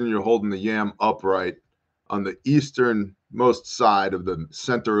imagine you're holding the yam upright. On the easternmost side of the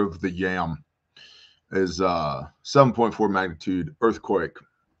center of the yam is 7.4 magnitude earthquake.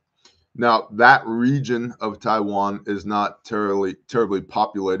 Now, that region of Taiwan is not terribly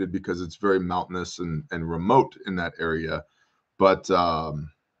populated because it's very mountainous and remote in that area. But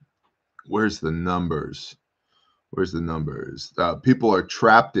where's the numbers? Where's the numbers? People are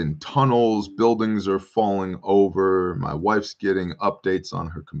trapped in tunnels. Buildings are falling over. My wife's getting updates on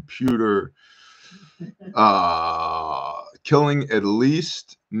her computer. Killing at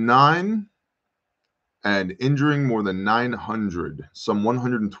least 9 and injuring more than 900. Some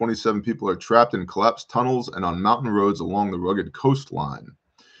 127 people are trapped in collapsed tunnels and on mountain roads along the rugged coastline.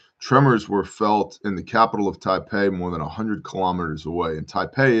 Tremors were felt in the capital of Taipei, more than 100 kilometers away. And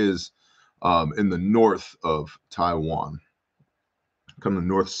Taipei is in the north of Taiwan, kind of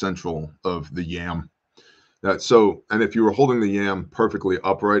north central of the yam. And if you were holding the yam perfectly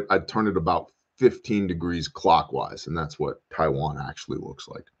upright, I'd turn it about 15 degrees clockwise, and that's what Taiwan actually looks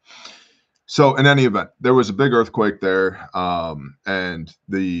like. So in any event, there was a big earthquake there, and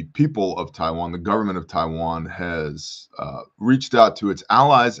the people of Taiwan, the government of Taiwan, has reached out to its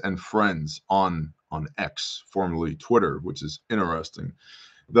allies and friends on X, formerly Twitter, which is interesting.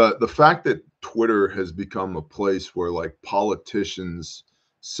 The fact that Twitter has become a place where, like, politicians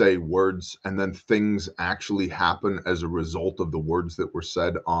say words and then things actually happen as a result of the words that were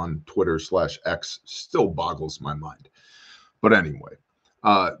said on Twitter /X still boggles my mind. But anyway,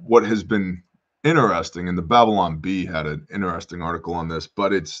 what has been interesting, and the Babylon Bee had an interesting article on this,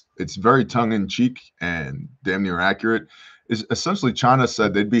 but it's very tongue-in-cheek and damn near accurate, is essentially China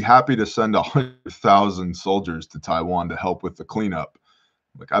said they'd be happy to send 100,000 soldiers to Taiwan to help with the cleanup.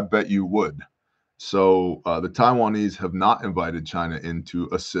 Like, I bet you would. So the Taiwanese have not invited China in to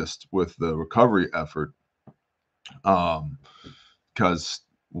assist with the recovery effort, because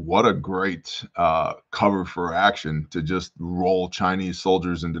what a great cover for action to just roll Chinese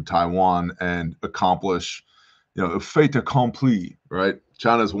soldiers into Taiwan and accomplish, a fait accompli, right?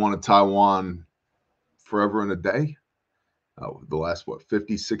 China's wanted Taiwan forever and a day. The last,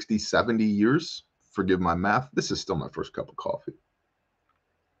 50, 60, 70 years? Forgive my math. This is still my first cup of coffee.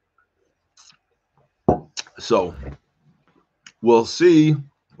 So we'll see.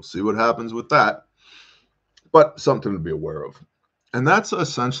 We'll see what happens with that. But something to be aware of. And that's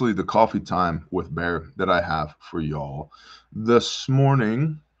essentially the coffee time with Bear that I have for y'all this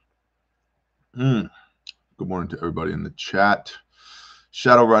morning. Good morning to everybody in the chat.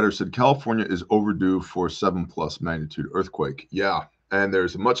 Shadow Rider said California is overdue for 7+ magnitude earthquake. Yeah, and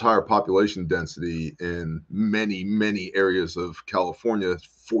there's a much higher population density in many, many areas of California.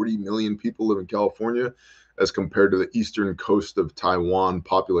 40 million people live in California as compared to the eastern coast of Taiwan,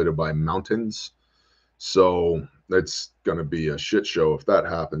 populated by mountains. So it's going to be a shit show if that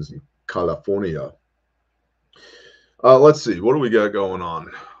happens in California. Let's see. What do we got going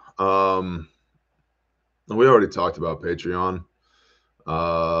on? We already talked about Patreon.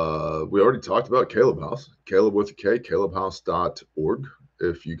 We already talked about Caleb House. Caleb with a K, calebhouse.org.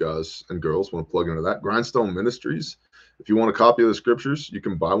 If you guys and girls want to plug into that. Grindstone Ministries. If you want a copy of the scriptures, you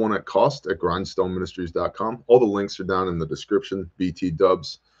can buy one at cost at grindstoneministries.com. All the links are down in the description, BT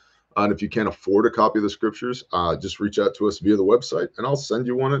dubs. And if you can't afford a copy of the scriptures, just reach out to us via the website, and I'll send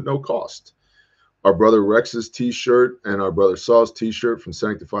you one at no cost. Our brother Rex's t-shirt and our brother Saw's t-shirt from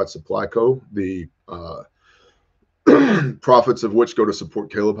Sanctified Supply Co., the profits of which go to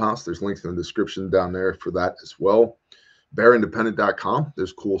support Caleb House. There's links in the description down there for that as well. bearindependent.com.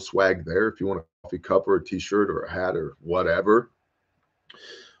 There's cool swag there if you want a coffee cup or a t-shirt or a hat or whatever.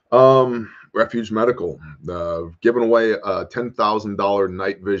 Refuge Medical, giving away a $10,000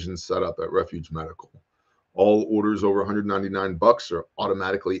 night vision setup at Refuge Medical. All orders over $199 are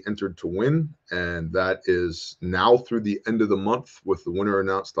automatically entered to win, and that is now through the end of the month, with the winner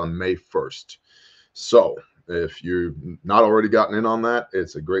announced on May 1st. So if you've not already gotten in on that,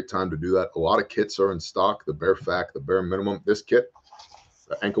 it's a great time to do that. A lot of kits are in stock. The Bare Fact, the Bare Minimum, this kit,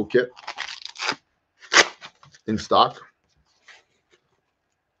 the ankle kit, in stock.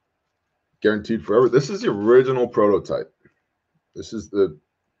 Guaranteed forever. This is the original prototype. This is the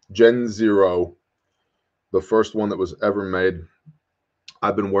Gen 0, the first one that was ever made.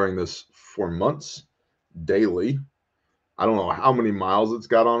 I've been wearing this for months, daily. I don't know how many miles it's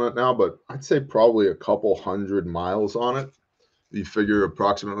got on it now, but I'd say probably a couple hundred miles on it. You figure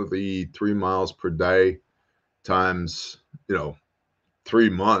approximately 3 miles per day times, 3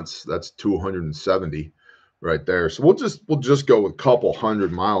 months. That's 270 right there. So we'll just go with a couple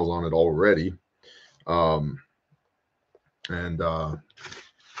hundred miles on it already.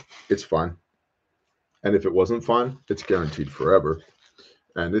 It's fine. And if it wasn't fine, it's guaranteed forever.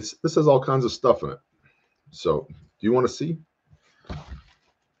 And this has all kinds of stuff in it. So do you want to see?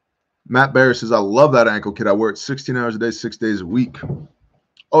 Matt Bear says, I love that ankle kit. I wear it 16 hours a day, 6 days a week.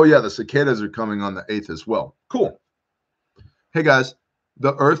 Oh, yeah, the cicadas are coming on the 8th as well. Cool. Hey, guys,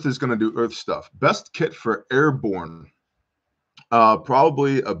 the Earth is going to do Earth stuff. Best kit for airborne.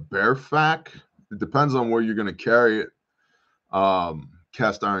 Probably a Bare Fact. It depends on where you're going to carry it.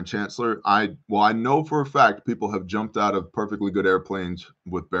 Cast Iron Chancellor. I know for a fact people have jumped out of perfectly good airplanes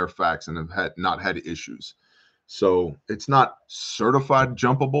with Bare Facts and have not had issues. So it's not certified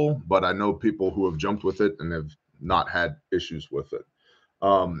jumpable, but I know people who have jumped with it and have not had issues with it.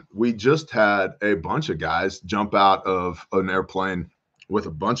 We just had a bunch of guys jump out of an airplane with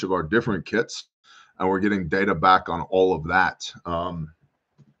a bunch of our different kits, and we're getting data back on all of that.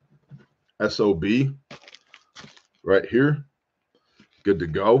 SOB right here, good to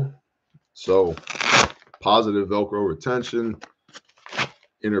go. So positive Velcro retention,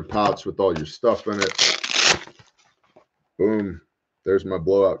 inner pouch with all your stuff in it. Boom, there's my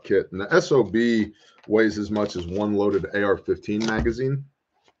blowout kit. And the SOB weighs as much as one loaded AR-15 magazine.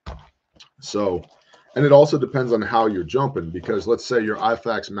 So, and it also depends on how you're jumping, because let's say your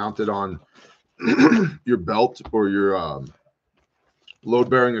IFAK's mounted on your belt or your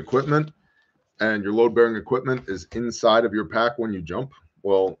load-bearing equipment, and your load-bearing equipment is inside of your pack when you jump.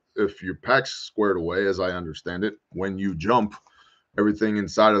 Well, if your pack's squared away, as I understand it, when you jump, everything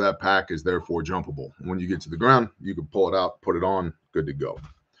inside of that pack is therefore jumpable. When you get to the ground, you can pull it out, put it on, good to go.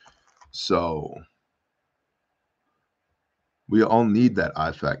 So we all need that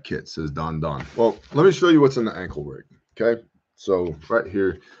IFAK kit, says Don. Well, let me show you what's in the ankle rig. Okay, so right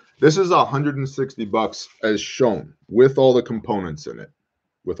here, this is $160 as shown with all the components in it,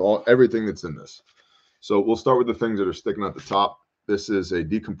 with everything that's in this. So we'll start with the things that are sticking at the top. This is a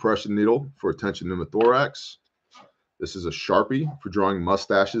decompression needle for tension pneumothorax. This is a Sharpie for drawing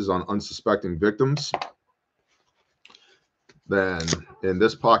mustaches on unsuspecting victims. Then in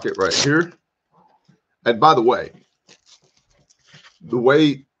this pocket right here, and by the way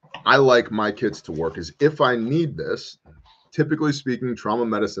I like my kits to work is if I need this, typically speaking, trauma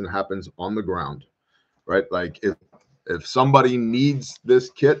medicine happens on the ground, right? Like if somebody needs this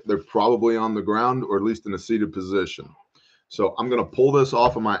kit, they're probably on the ground or at least in a seated position. So I'm going to pull this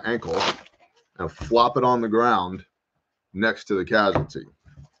off of my ankle and flop it on the ground next to the casualty.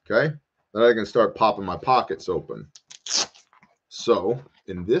 Okay, then I can start popping my pockets open. So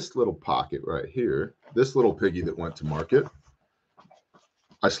in this little pocket right here, this little piggy that went to market,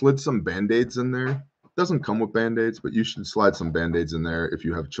 I slid some band-aids in there. It doesn't come with band-aids, but you should slide some band-aids in there if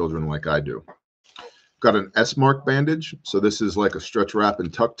you have children like I do. Got an S-mark bandage. So this is like a stretch wrap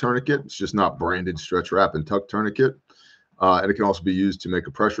and tuck tourniquet. It's just not branded stretch wrap and tuck tourniquet. And it can also be used to make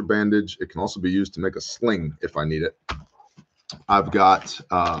a pressure bandage. It can also be used to make a sling if I need it. I've got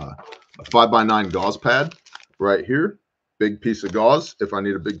a 5x9 gauze pad right here. Big piece of gauze if I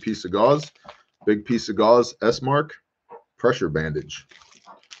need a big piece of gauze. Big piece of gauze, S-mark, pressure bandage.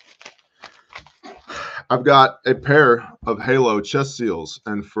 I've got a pair of Halo chest seals.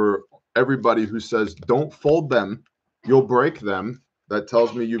 And for everybody who says, don't fold them, you'll break them, that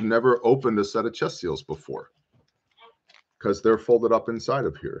tells me you've never opened a set of chest seals before, because they're folded up inside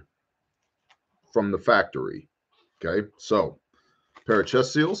of here from the factory. Okay, so pair of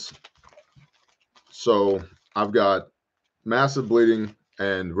chest seals. So I've got massive bleeding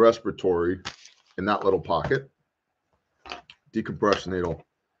and respiratory in that little pocket. Decompression needle,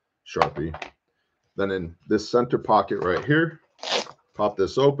 Sharpie. Then in this center pocket right here, pop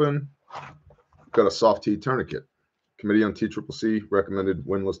this open. Got a soft T tourniquet. Committee on TCCC recommended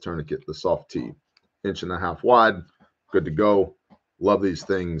windlass tourniquet, the soft T. 1.5 inches wide, good to go. Love these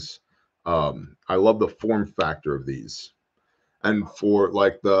things. I love the form factor of these. And for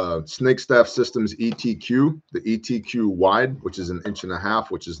like the Snake Staff Systems ETQ, the ETQ wide, which is 1.5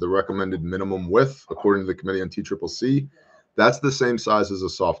 inches, which is the recommended minimum width according to the Committee on TCCC, that's the same size as a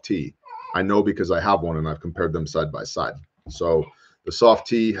soft T. I know because I have one and I've compared them side by side. So the soft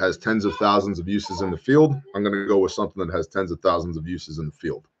T has tens of thousands of uses in the field. I'm going to go with something that has tens of thousands of uses in the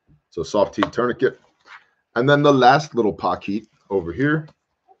field. So soft T tourniquet. And then the last little pocket over here,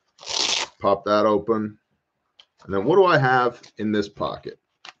 pop that open. And then what do I have in this pocket?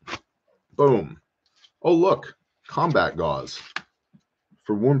 Boom. Oh, look, combat gauze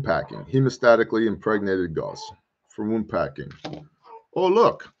for wound packing, hemostatically impregnated gauze for wound packing. Oh,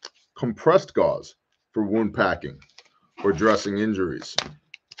 look, compressed gauze for wound packing or dressing injuries.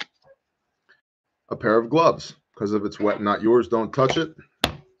 A pair of gloves, because if it's wet, not yours, don't touch it.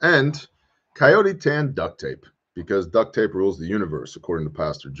 And coyote tan duct tape, because duct tape rules the universe, according to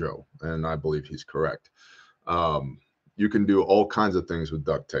Pastor Joe, and I believe he's correct. You can do all kinds of things with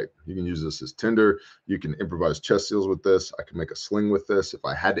duct tape. You can use this as tinder. You can improvise chest seals with this. I can make a sling with this. If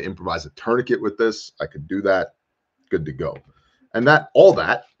I had to improvise a tourniquet with this, I could do that. Good to go. And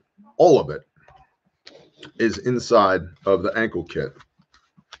all of it is inside of the ankle kit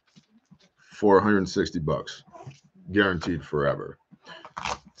for 160 bucks, guaranteed forever.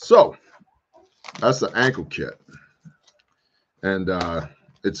 So that's the ankle kit. And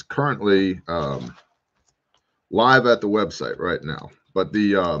it's currently live at the website right now, but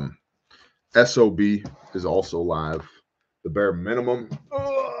the SOB is also live. The bare minimum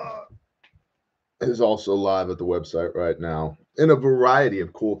is also live at the website right now in a variety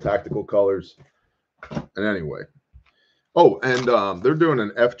of cool tactical colors. And anyway, oh, and they're doing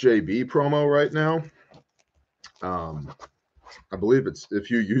an FJB promo right now. I believe it's if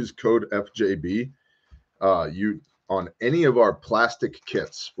you use code FJB, you on any of our plastic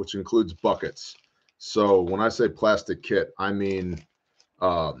kits, which includes buckets. So when I say plastic kit, I mean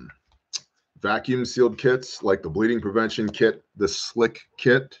vacuum sealed kits like the bleeding prevention kit, the slick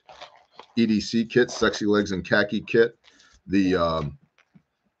kit, EDC kit, sexy legs and khaki kit, the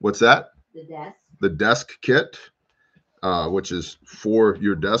what's that? The desk. The desk kit, which is for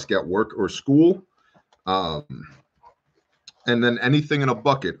your desk at work or school. And then anything in a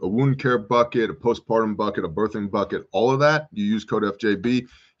bucket, a wound care bucket, a postpartum bucket, a birthing bucket, all of that, you use code FJB,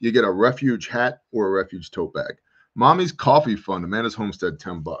 you get a refuge hat or a refuge tote bag. Mommy's Coffee Fund, Amanda's Homestead,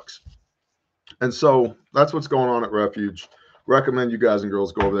 10 bucks. And so that's what's going on at Refuge. Recommend you guys and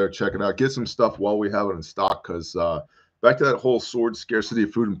girls go over there, check it out, get some stuff while we have it in stock, because back to that whole sword scarcity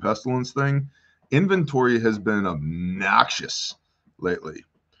of food and pestilence thing, inventory has been obnoxious lately.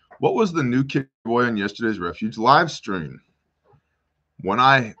 What was the new kid boy on yesterday's Refuge live stream? When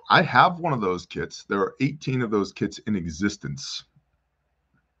I have one of those kits, there are 18 of those kits in existence.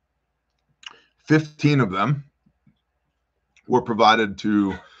 15 of them were provided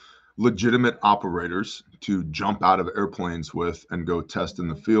to legitimate operators to jump out of airplanes with and go test in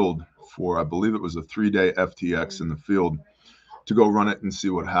the field for, I believe it was a 3-day FTX in the field, to go run it and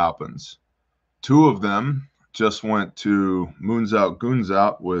see what happens. 2 of them just went to Moons Out, Goons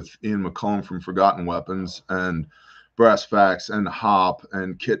Out with Ian McCollum from Forgotten Weapons and Brass Facts and Hop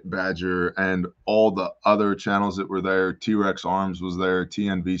and Kit Badger and all the other channels that were there. T-Rex Arms was there.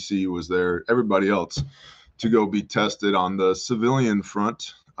 TNVC was there. Everybody else to go be tested on the civilian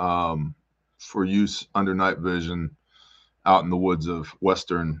front for use under night vision out in the woods of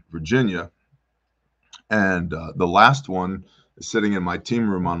Western Virginia. And the last one is sitting in my team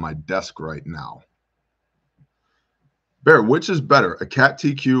room on my desk right now. Bear, which is better, a Cat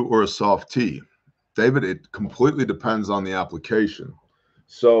TQ or a soft T? David, it completely depends on the application.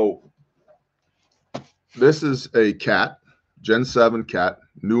 So this is a Cat, Gen 7 Cat,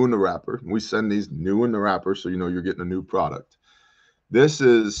 new in the wrapper. We send these new in the wrapper, so you know you're getting a new product.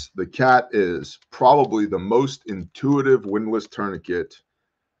 The Cat is probably the most intuitive windlass tourniquet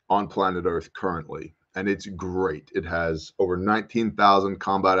on planet Earth currently, and it's great. It has over 19,000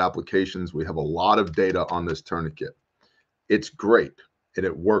 combat applications. We have a lot of data on this tourniquet. It's great, and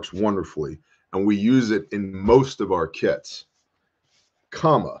it works wonderfully, and we use it in most of our kits.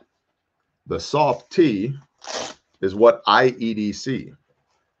 The soft T is what I EDC,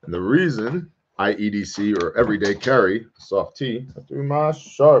 and the reason I EDC or everyday carry soft T, I threw my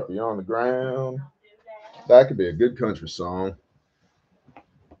Sharpie on the ground. That could be a good country song.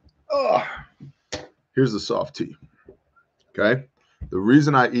 Here's the soft T. Okay, the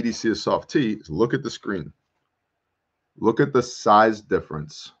reason I EDC a soft T is look at the screen. Look at the size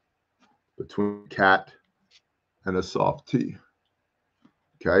difference between a cat and a soft T.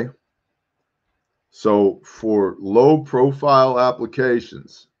 Okay. So for low profile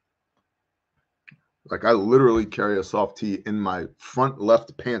applications, like I literally carry a soft T in my front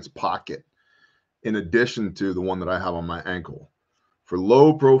left pants pocket, in addition to the one that I have on my ankle. For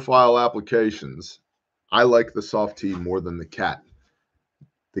low profile applications, I like the soft T more than the cat.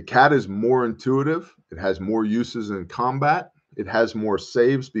 The cat is more intuitive. It has more uses in combat. It has more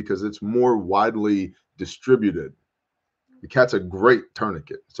saves because it's more widely distributed. The cat's a great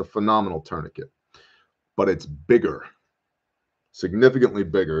tourniquet. It's a phenomenal tourniquet, but it's bigger, significantly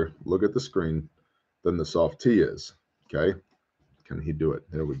bigger. Look at the screen than the soft T is. Okay. Can he do it?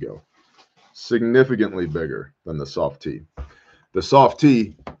 There we go. Significantly bigger than the soft T. The soft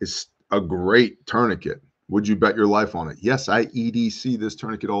T is a great tourniquet. Would you bet your life on it? Yes, I EDC this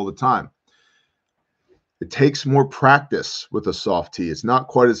tourniquet all the time. It takes more practice with a soft T. It's not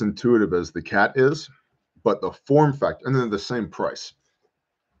quite as intuitive as the cat is, but the form factor, and they're the same price.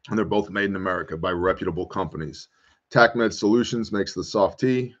 And they're both made in America by reputable companies. TACMed Solutions makes the soft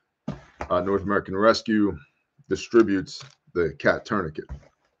T. North American Rescue distributes the cat tourniquet.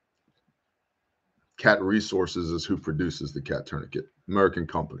 Cat Resources is who produces the cat tourniquet. American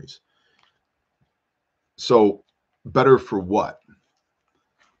companies. So better for what?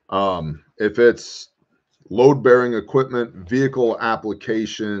 If it's load-bearing equipment, vehicle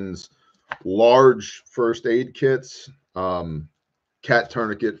applications, large first aid kits, cat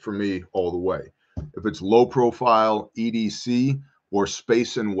tourniquet for me all the way. If it's low profile EDC or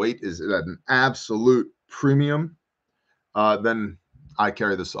space and weight is at an absolute premium, then I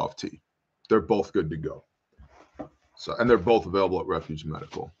carry the soft T. They're both good to go. So, and they're both available at Refuge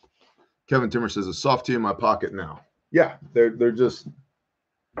Medical. Kevin Timmer says a soft T in my pocket now. Yeah, they're just.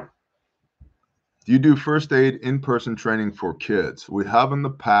 Do you do first aid in-person training for kids? We have in the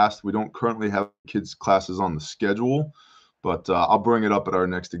past. We don't currently have kids classes on the schedule, but I'll bring it up at our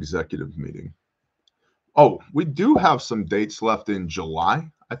next executive meeting. Oh, we do have some dates left in July,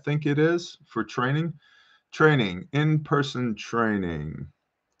 I think it is, for training. In-person training.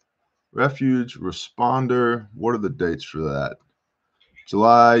 Refuge, responder. What are the dates for that?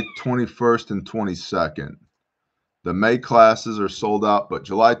 July 21st and 22nd. The May classes are sold out, but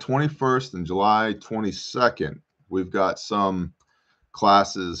July 21st and July 22nd, we've got some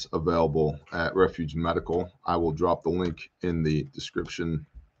classes available at Refuge Medical. I will drop the link in the description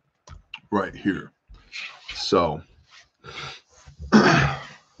right here. So,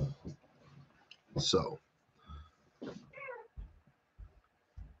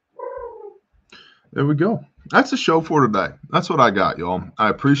 there we go. That's the show for today. That's what I got, y'all. I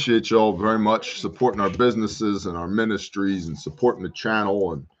appreciate y'all very much supporting our businesses and our ministries and supporting the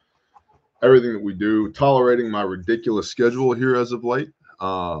channel and everything that we do, tolerating my ridiculous schedule here as of late.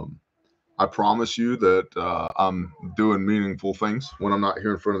 I promise you that I'm doing meaningful things when I'm not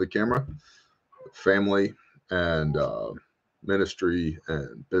here in front of the camera. Family and ministry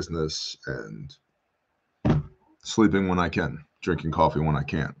and business and sleeping when I can, drinking coffee when I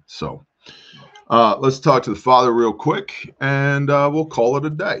can. So let's talk to the Father real quick, and we'll call it a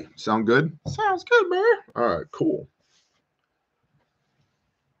day. Sound good? Sounds good, man. All right, cool.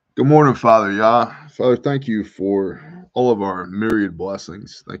 Good morning, Father Yah. Father, thank you for all of our myriad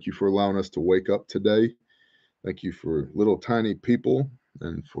blessings. Thank you for allowing us to wake up today. Thank you for little tiny people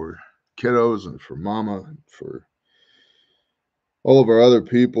and for kiddos and for mama and for all of our other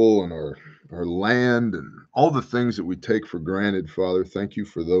people and our land and all the things that we take for granted, Father. Thank you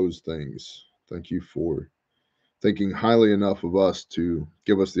for those things. Thank you for thinking highly enough of us to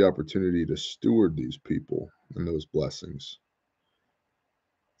give us the opportunity to steward these people and those blessings.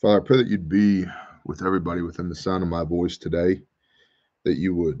 Father, I pray that you'd be with everybody within the sound of my voice today, that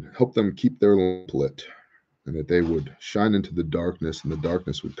you would help them keep their lamp lit, and that they would shine into the darkness, and the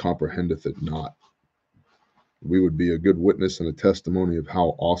darkness would comprehendeth it not. We would be a good witness and a testimony of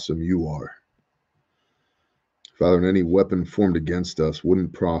how awesome you are. Father, and any weapon formed against us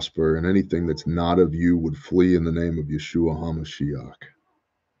wouldn't prosper, and anything that's not of you would flee in the name of Yeshua HaMashiach.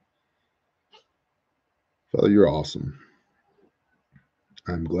 Father, you're awesome.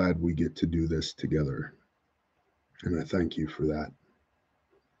 I'm glad we get to do this together, and I thank you for that.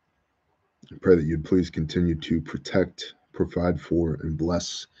 I pray that you'd please continue to protect, provide for, and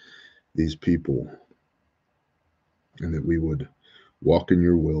bless these people, and that we would walk in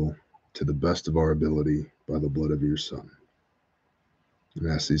your will to the best of our ability by the blood of your Son. And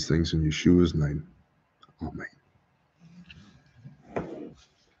ask these things in Yeshua's name. Amen.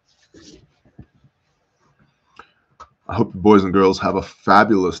 I hope you boys and girls have a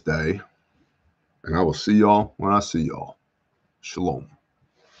fabulous day, and I will see y'all when I see y'all. Shalom.